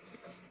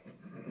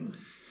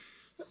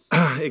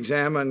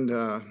examined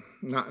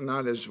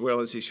not as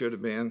well as he should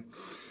have been.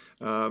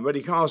 But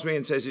he calls me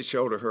and says his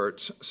shoulder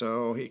hurts.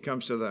 So he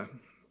comes to the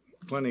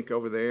clinic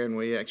over there and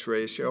we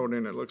x-ray his shoulder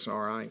and it looks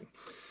all right.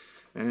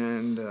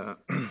 And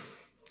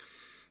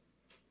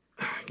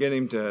get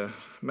him to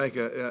make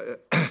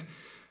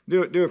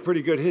do a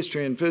pretty good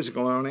history and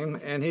physical on him.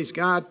 And he's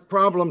got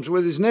problems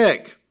with his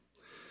neck.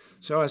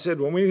 So I said,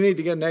 "Well, we need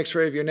to get an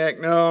x-ray of your neck."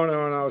 No,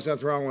 there's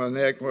nothing wrong with the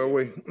neck. Well,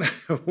 we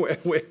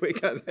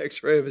got an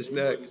x-ray of his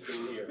neck.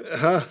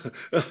 Huh?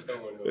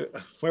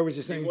 Where was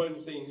he seen? He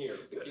wasn't seen here.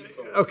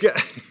 Okay.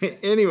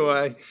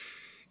 Anyway,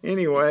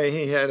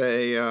 he had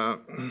a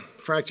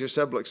fracture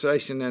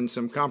subluxation and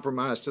some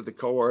compromise to the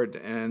cord,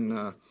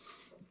 and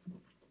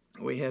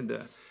we had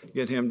to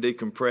get him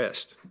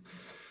decompressed.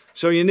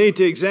 So you need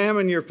to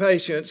examine your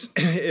patients.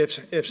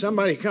 If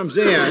somebody comes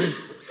in,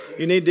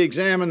 you need to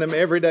examine them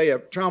every day, a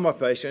trauma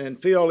patient, and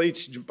feel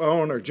each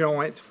bone or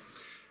joint.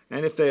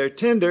 And if they are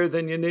tender,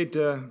 then you need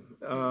to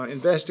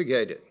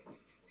investigate it.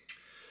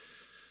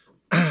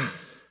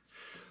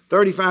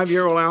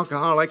 35-year-old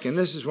alcoholic, and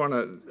this is one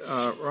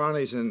of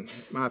Ronnie's and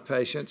my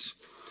patients.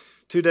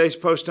 2 days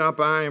post-op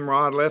IM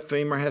rod, left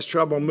femur, has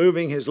trouble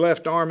moving his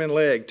left arm and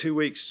leg. 2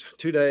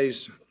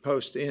 days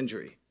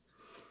post-injury.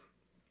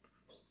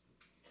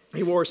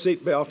 He wore a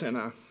seatbelt and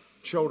a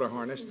shoulder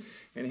harness,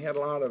 and he had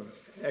a lot of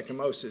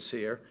ecchymosis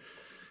here.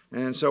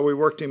 And so we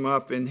worked him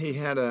up, and he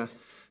had a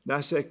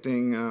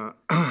dissecting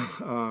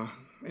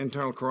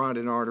internal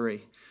carotid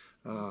artery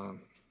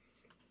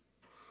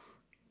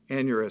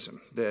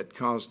aneurysm that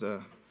caused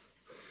the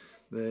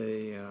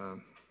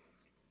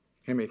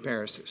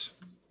hemiparesis.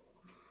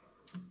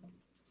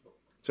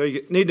 So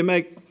you need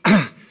to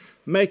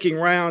making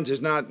rounds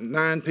is not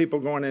 9 people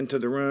going into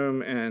the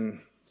room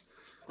and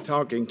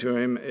talking to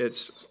him,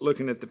 it's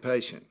looking at the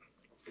patient.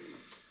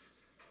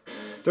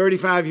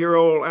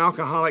 35-year-old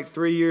alcoholic,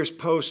 3 days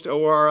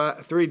post-ORI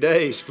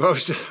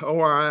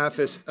of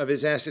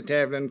his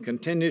acetabulum,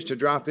 continues to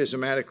drop his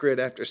hematocrit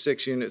after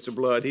 6 units of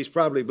blood. He's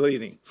probably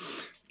bleeding.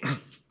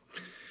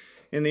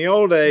 In the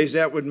old days,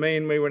 that would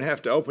mean we would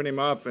have to open him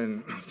up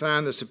and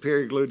find the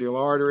superior gluteal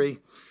artery.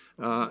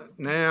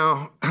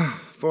 Now,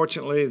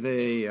 fortunately,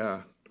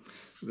 the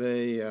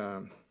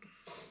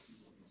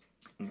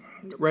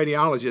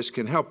radiologist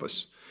can help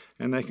us,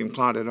 and they can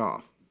clot it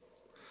off.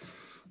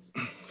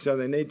 So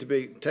they need to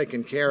be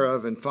taken care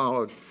of and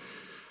followed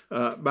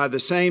by the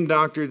same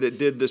doctor that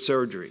did the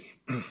surgery.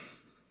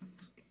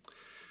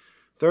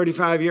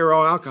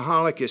 35-year-old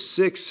alcoholic is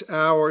 6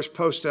 hours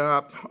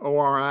post-op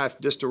ORI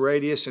distal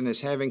radius and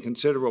is having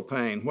considerable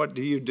pain. What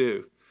do you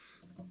do?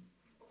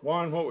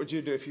 Juan, what would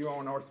you do if you were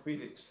on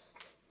orthopedics?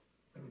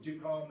 Would you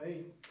call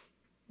me?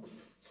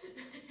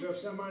 So if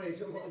somebody,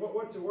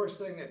 what's the worst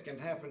thing that can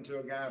happen to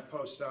a guy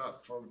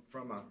post-op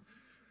from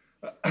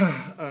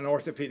an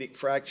orthopedic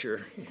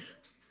fracture?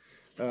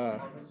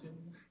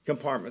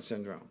 Compartment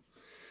syndrome.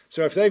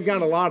 So if they've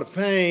got a lot of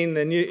pain,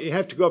 then you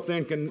have to go up there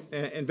and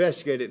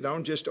investigate it.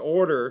 Don't just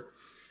order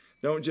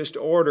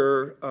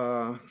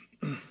some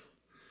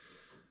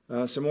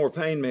more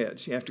pain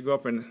meds. You have to go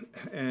up and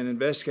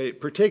investigate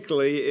it,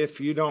 particularly if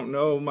you don't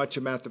know much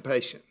about the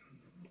patient.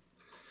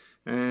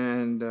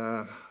 And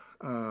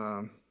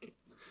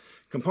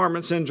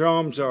Compartment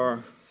syndromes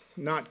are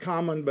not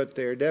common, but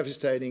they're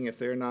devastating if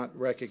they're not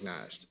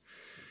recognized.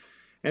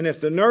 And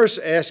if the nurse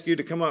asks you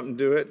to come up and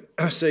do it,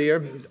 see her,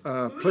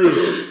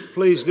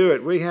 please do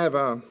it. We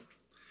have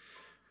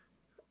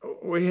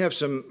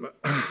some,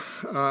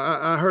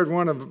 I heard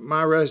one of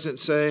my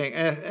residents saying,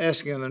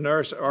 asking the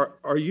nurse,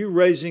 are you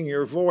raising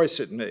your voice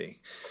at me?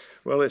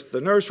 Well, if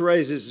the nurse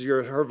raises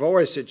her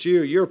voice at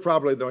you, you're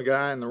probably the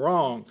guy in the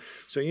wrong.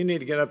 So you need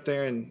to get up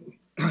there and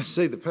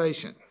see the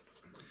patient.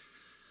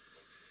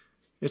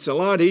 It's a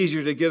lot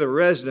easier to get a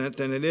resident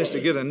than it is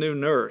to get a new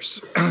nurse.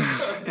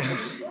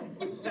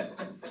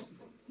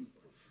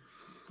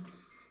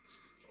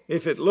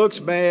 If it looks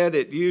bad,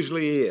 it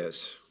usually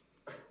is.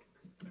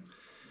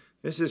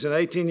 This is an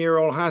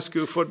 18-year-old high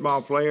school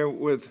football player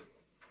with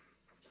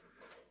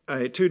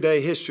a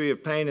 2-day history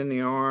of pain in the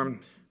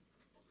arm.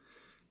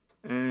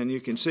 And you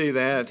can see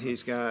that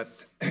he's got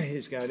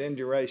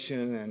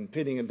induration and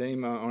pitting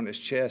edema on his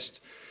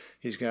chest.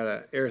 He's got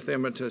an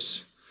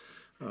erythematous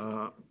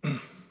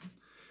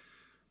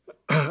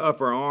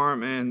upper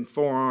arm and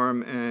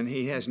forearm, and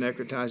he has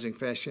necrotizing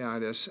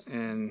fasciitis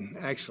and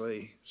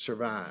actually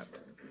survived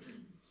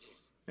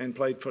and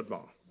played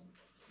football.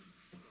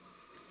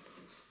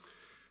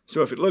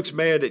 So if it looks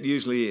bad, it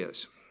usually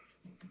is.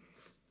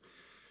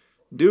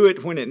 Do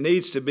it when it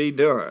needs to be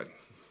done.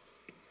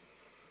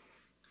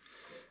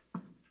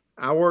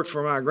 I worked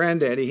for my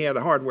granddaddy. He had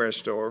a hardware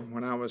store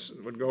when I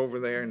would go over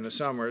there in the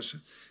summers,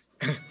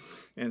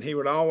 and he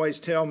would always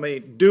tell me,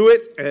 do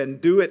it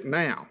and do it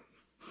now.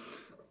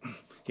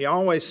 He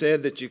always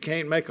said that you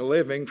can't make a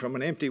living from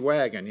an empty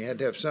wagon. You had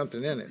to have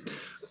something in it.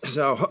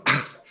 So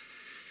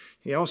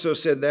he also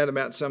said that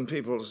about some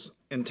people's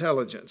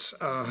intelligence,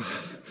 that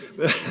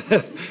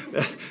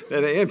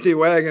an empty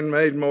wagon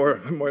made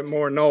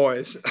more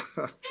noise.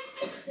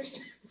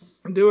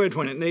 Do it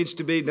when it needs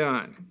to be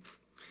done.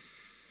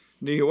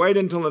 Do you wait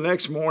until the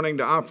next morning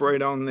to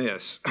operate on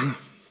this?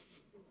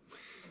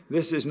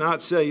 This is not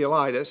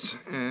cellulitis,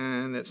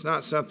 and it's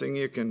not something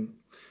you can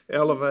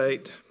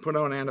elevate, put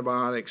on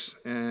antibiotics,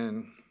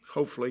 and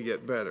hopefully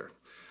get better.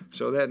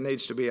 So that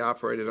needs to be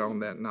operated on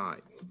that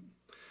night.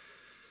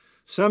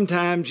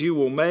 Sometimes you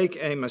will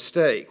make a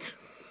mistake.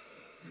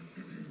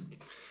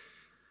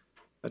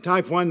 A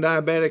type 1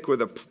 diabetic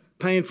with a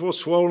painful,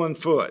 swollen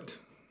foot.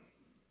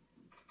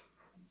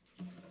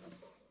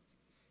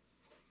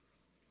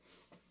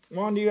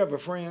 Juan, do you have a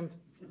friend?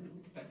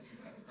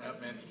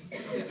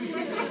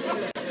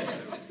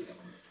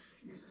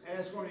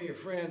 Ask one of your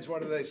friends,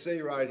 what do they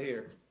see right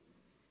here?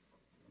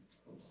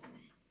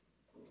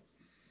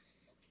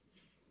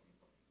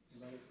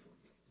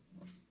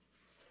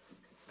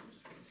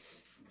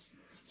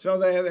 So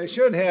they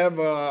should have,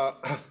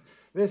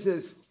 this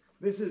is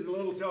a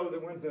little fellow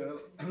that went to,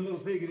 a little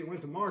piggy that went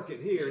to market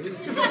here.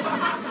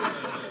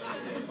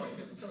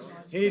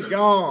 He's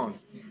gone.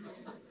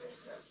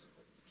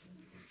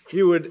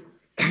 You would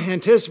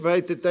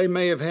anticipate that they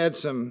may have had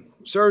some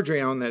surgery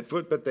on that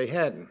foot, but they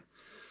hadn't.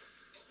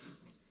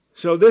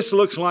 So this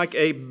looks like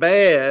a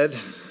bad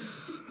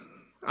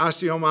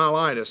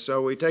osteomyelitis.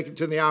 So we take it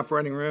to the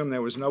operating room.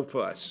 There was no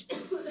pus.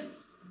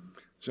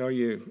 So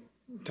you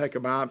take a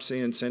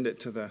biopsy and send it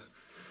to the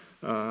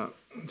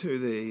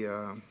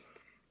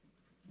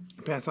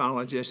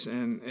pathologist,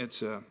 and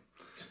it's a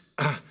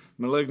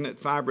malignant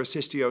fibrous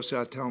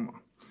histiocytoma.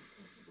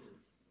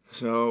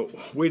 So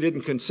we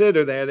didn't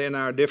consider that in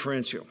our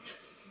differential.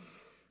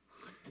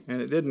 And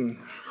it didn't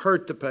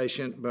hurt the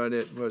patient, but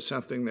it was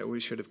something that we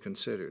should have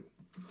considered.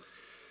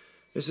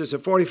 This is a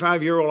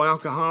 45-year-old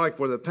alcoholic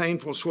with a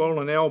painful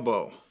swollen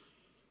elbow.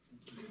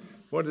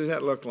 What does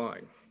that look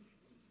like?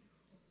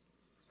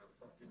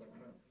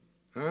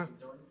 Huh?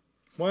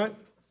 What?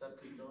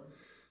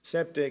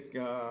 Septic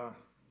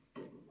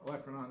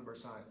olecranon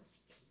bursitis.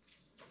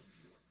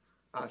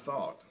 I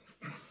thought.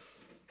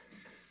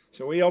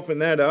 So we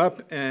opened that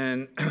up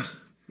and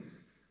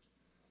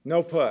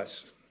no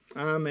pus.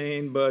 I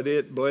mean, but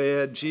it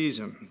bled. Jeez,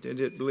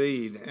 did it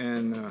bleed?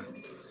 And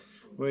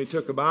we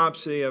took a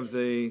biopsy of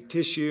the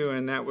tissue,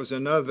 and that was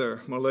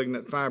another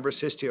malignant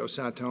fibrous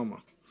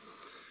histiocytoma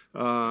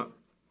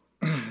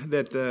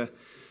that the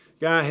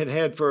guy had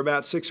had for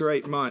about 6 or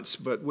 8 months,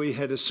 but we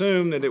had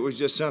assumed that it was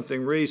just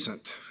something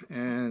recent.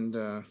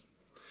 And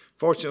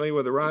fortunately,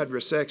 with a rod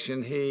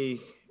resection,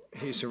 he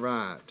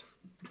survived.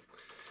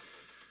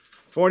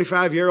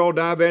 45-year-old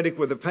diabetic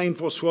with a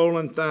painful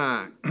swollen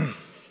thigh. Of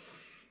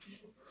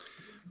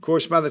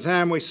course, by the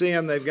time we see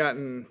them, they've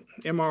gotten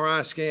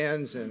MRI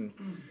scans, and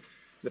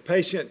the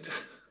patient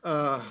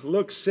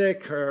looks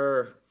sick.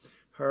 Her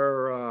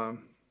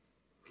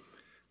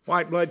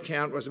white blood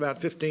count was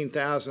about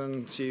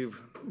 15,000. She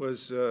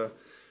was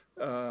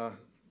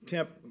temp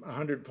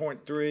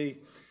 100.3.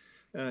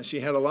 She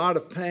had a lot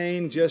of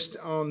pain just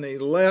on the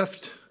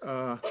left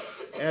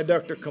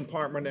adductor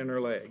compartment in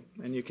her leg,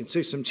 and you can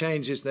see some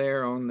changes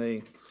there on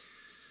the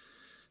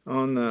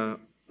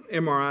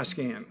MRI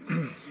scan.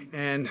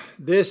 And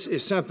this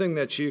is something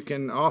that you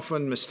can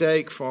often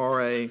mistake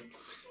for a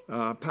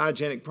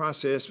pyogenic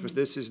process, but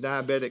this is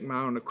diabetic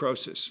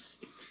myonecrosis.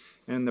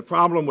 And the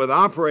problem with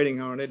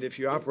operating on it, if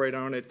you operate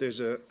on it, there's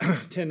a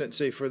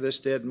tendency for this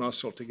dead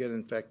muscle to get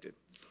infected.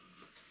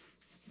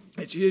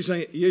 It's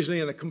usually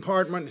in a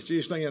compartment, it's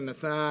usually in the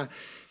thigh,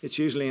 it's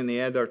usually in the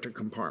adductor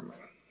compartment.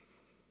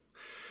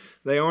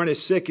 They aren't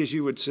as sick as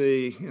you would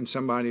see in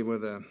somebody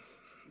with a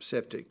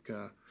septic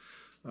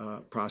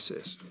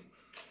process.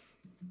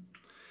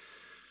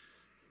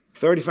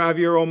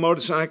 35-year-old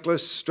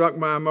motorcyclist struck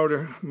by a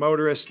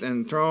motorist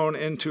and thrown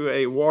into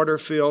a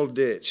water-filled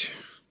ditch.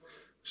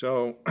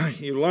 So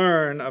you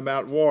learn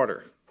about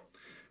water.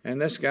 And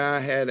this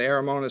guy had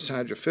Aeromonas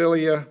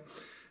hydrophilia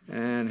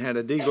and had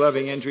a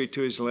degloving injury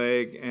to his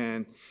leg,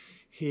 and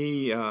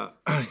he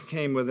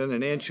came within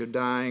an inch of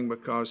dying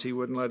because he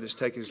wouldn't let us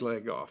take his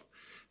leg off.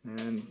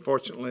 And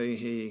fortunately,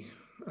 he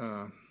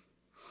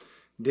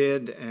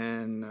did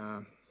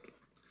and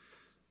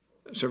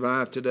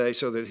survived today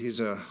so that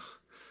he's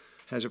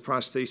has a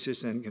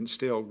prosthesis and can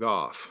still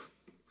golf.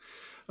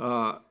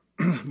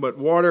 But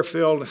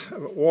waterborne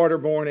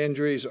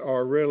injuries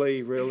are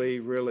really, really,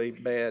 really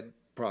bad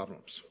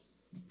problems.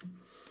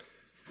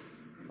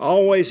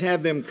 Always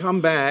have them come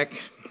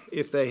back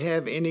if they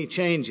have any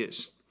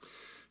changes.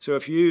 So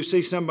if you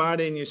see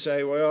somebody and you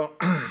say, well,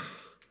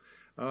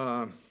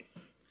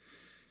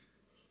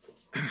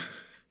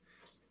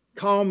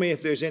 call me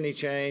if there's any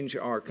change,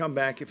 or come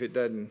back if it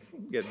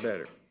doesn't get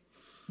better.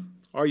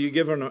 Or you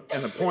give them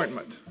an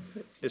appointment.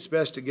 It's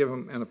best to give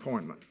them an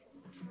appointment.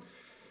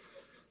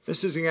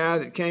 This is a guy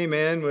that came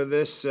in with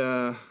this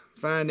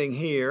finding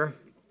here,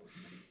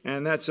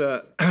 and that's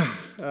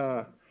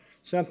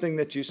something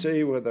that you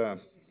see with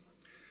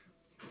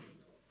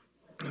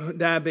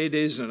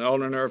diabetes and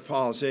ulnar nerve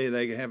palsy.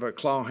 They have a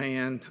claw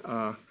hand.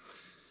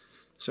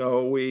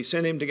 So we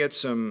sent him to get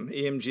some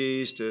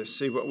EMGs to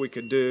see what we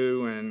could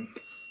do, and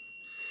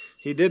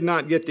he did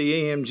not get the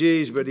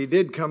EMGs, but he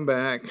did come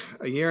back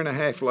a year and a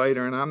half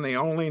later, and I'm the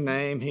only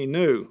name he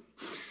knew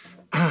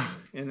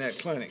in that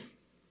clinic.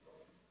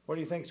 What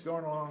do you think's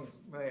going along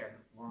there,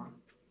 Juan?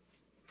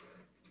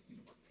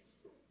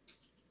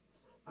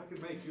 I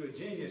could make you a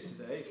genius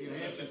today if you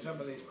answered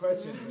some of these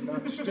questions from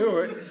Dr.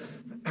 Stewart.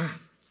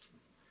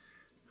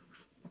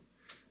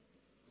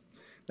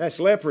 That's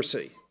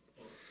leprosy.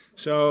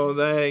 So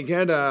they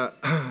get and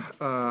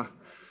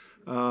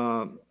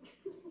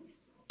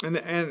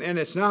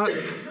it's not,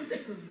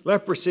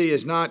 leprosy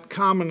is not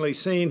commonly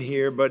seen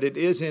here, but it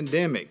is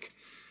endemic.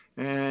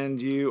 And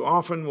you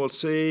often will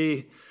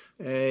see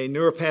a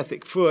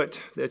neuropathic foot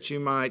that you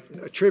might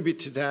attribute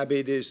to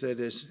diabetes that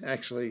is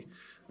actually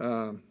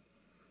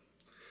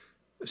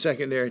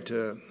secondary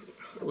to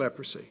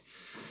leprosy.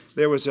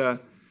 There was the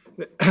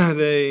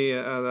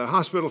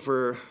hospital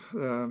for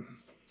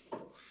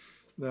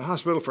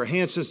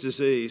Hansen's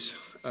disease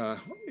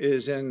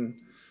is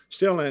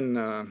still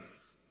in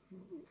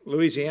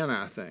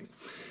Louisiana, I think.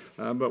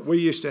 But we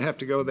used to have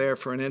to go there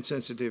for an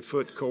insensitive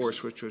foot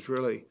course, which was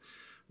really,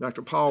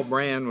 Dr. Paul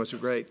Brand was a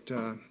great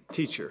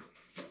teacher.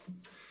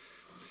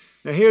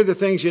 Now here are the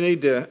things you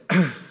need to,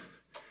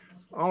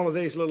 all of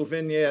these little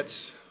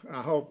vignettes,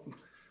 I hope,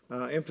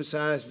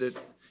 emphasize that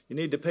you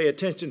need to pay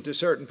attention to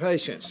certain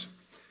patients.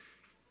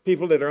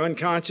 People that are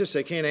unconscious,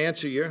 they can't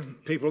answer you.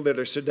 People that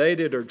are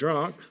sedated or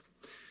drunk.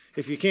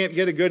 If you can't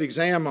get a good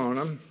exam on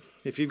them,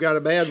 if you've got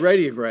a bad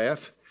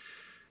radiograph,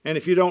 and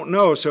if you don't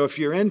know, so if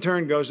your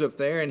intern goes up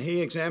there and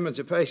he examines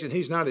a patient,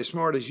 he's not as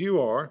smart as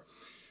you are,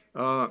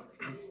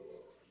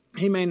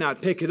 he may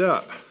not pick it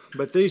up.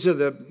 But these are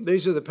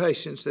the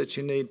patients that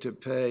you need to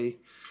pay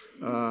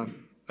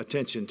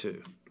attention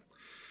to.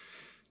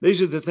 These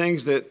are the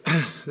things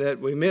that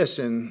we miss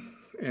in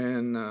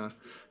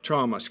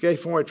trauma.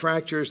 Scaphoid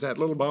fractures, that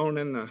little bone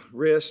in the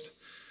wrist,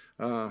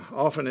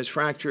 often is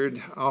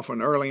fractured.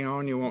 Often early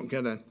on, you won't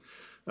get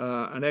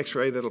an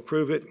x-ray that'll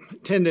prove it.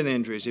 Tendon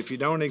injuries. If you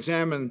don't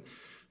examine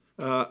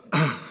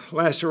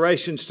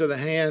lacerations to the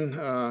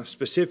hand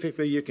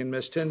specifically, you can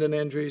miss tendon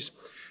injuries.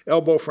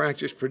 Elbow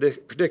fractures,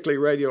 particularly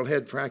radial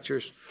head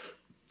fractures.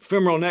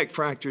 Femoral neck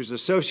fractures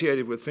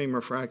associated with femur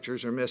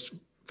fractures are missed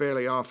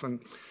fairly often.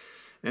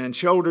 And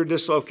shoulder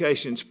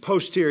dislocations,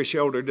 posterior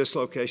shoulder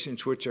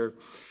dislocations, which are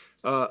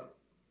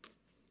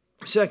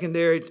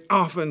secondary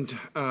often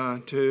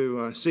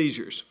to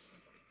seizures.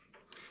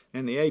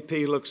 And the AP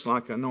looks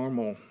like a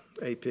normal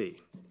AP.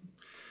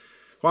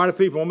 Why do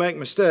people make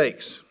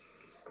mistakes?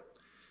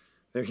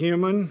 They're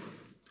human.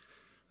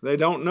 They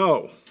don't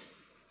know.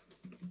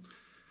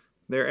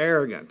 They're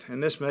arrogant,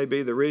 and this may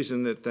be the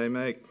reason that they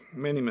make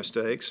many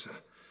mistakes.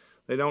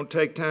 They don't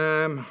take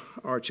time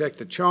or check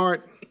the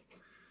chart.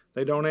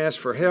 They don't ask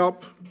for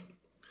help.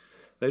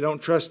 They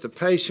don't trust the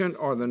patient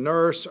or the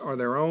nurse or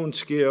their own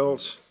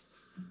skills.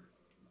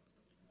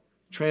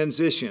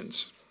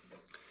 Transitions.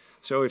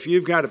 So if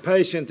you've got a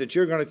patient that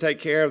you're going to take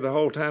care of the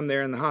whole time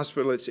they're in the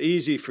hospital, it's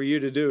easy for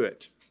you to do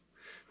it.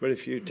 But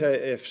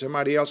if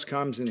somebody else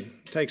comes and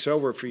takes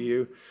over for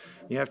you,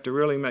 you have to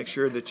really make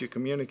sure that you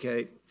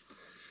communicate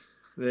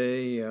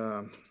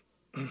the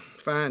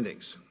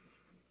findings.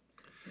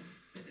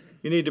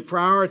 You need to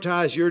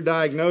prioritize your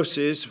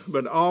diagnoses,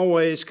 but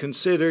always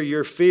consider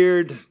your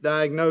feared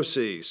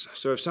diagnoses.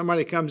 So if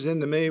somebody comes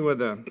into me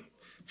with a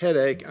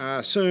headache, I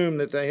assume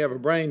that they have a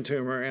brain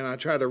tumor, and I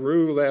try to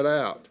rule that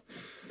out.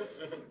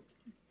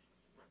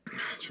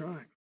 That's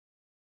right.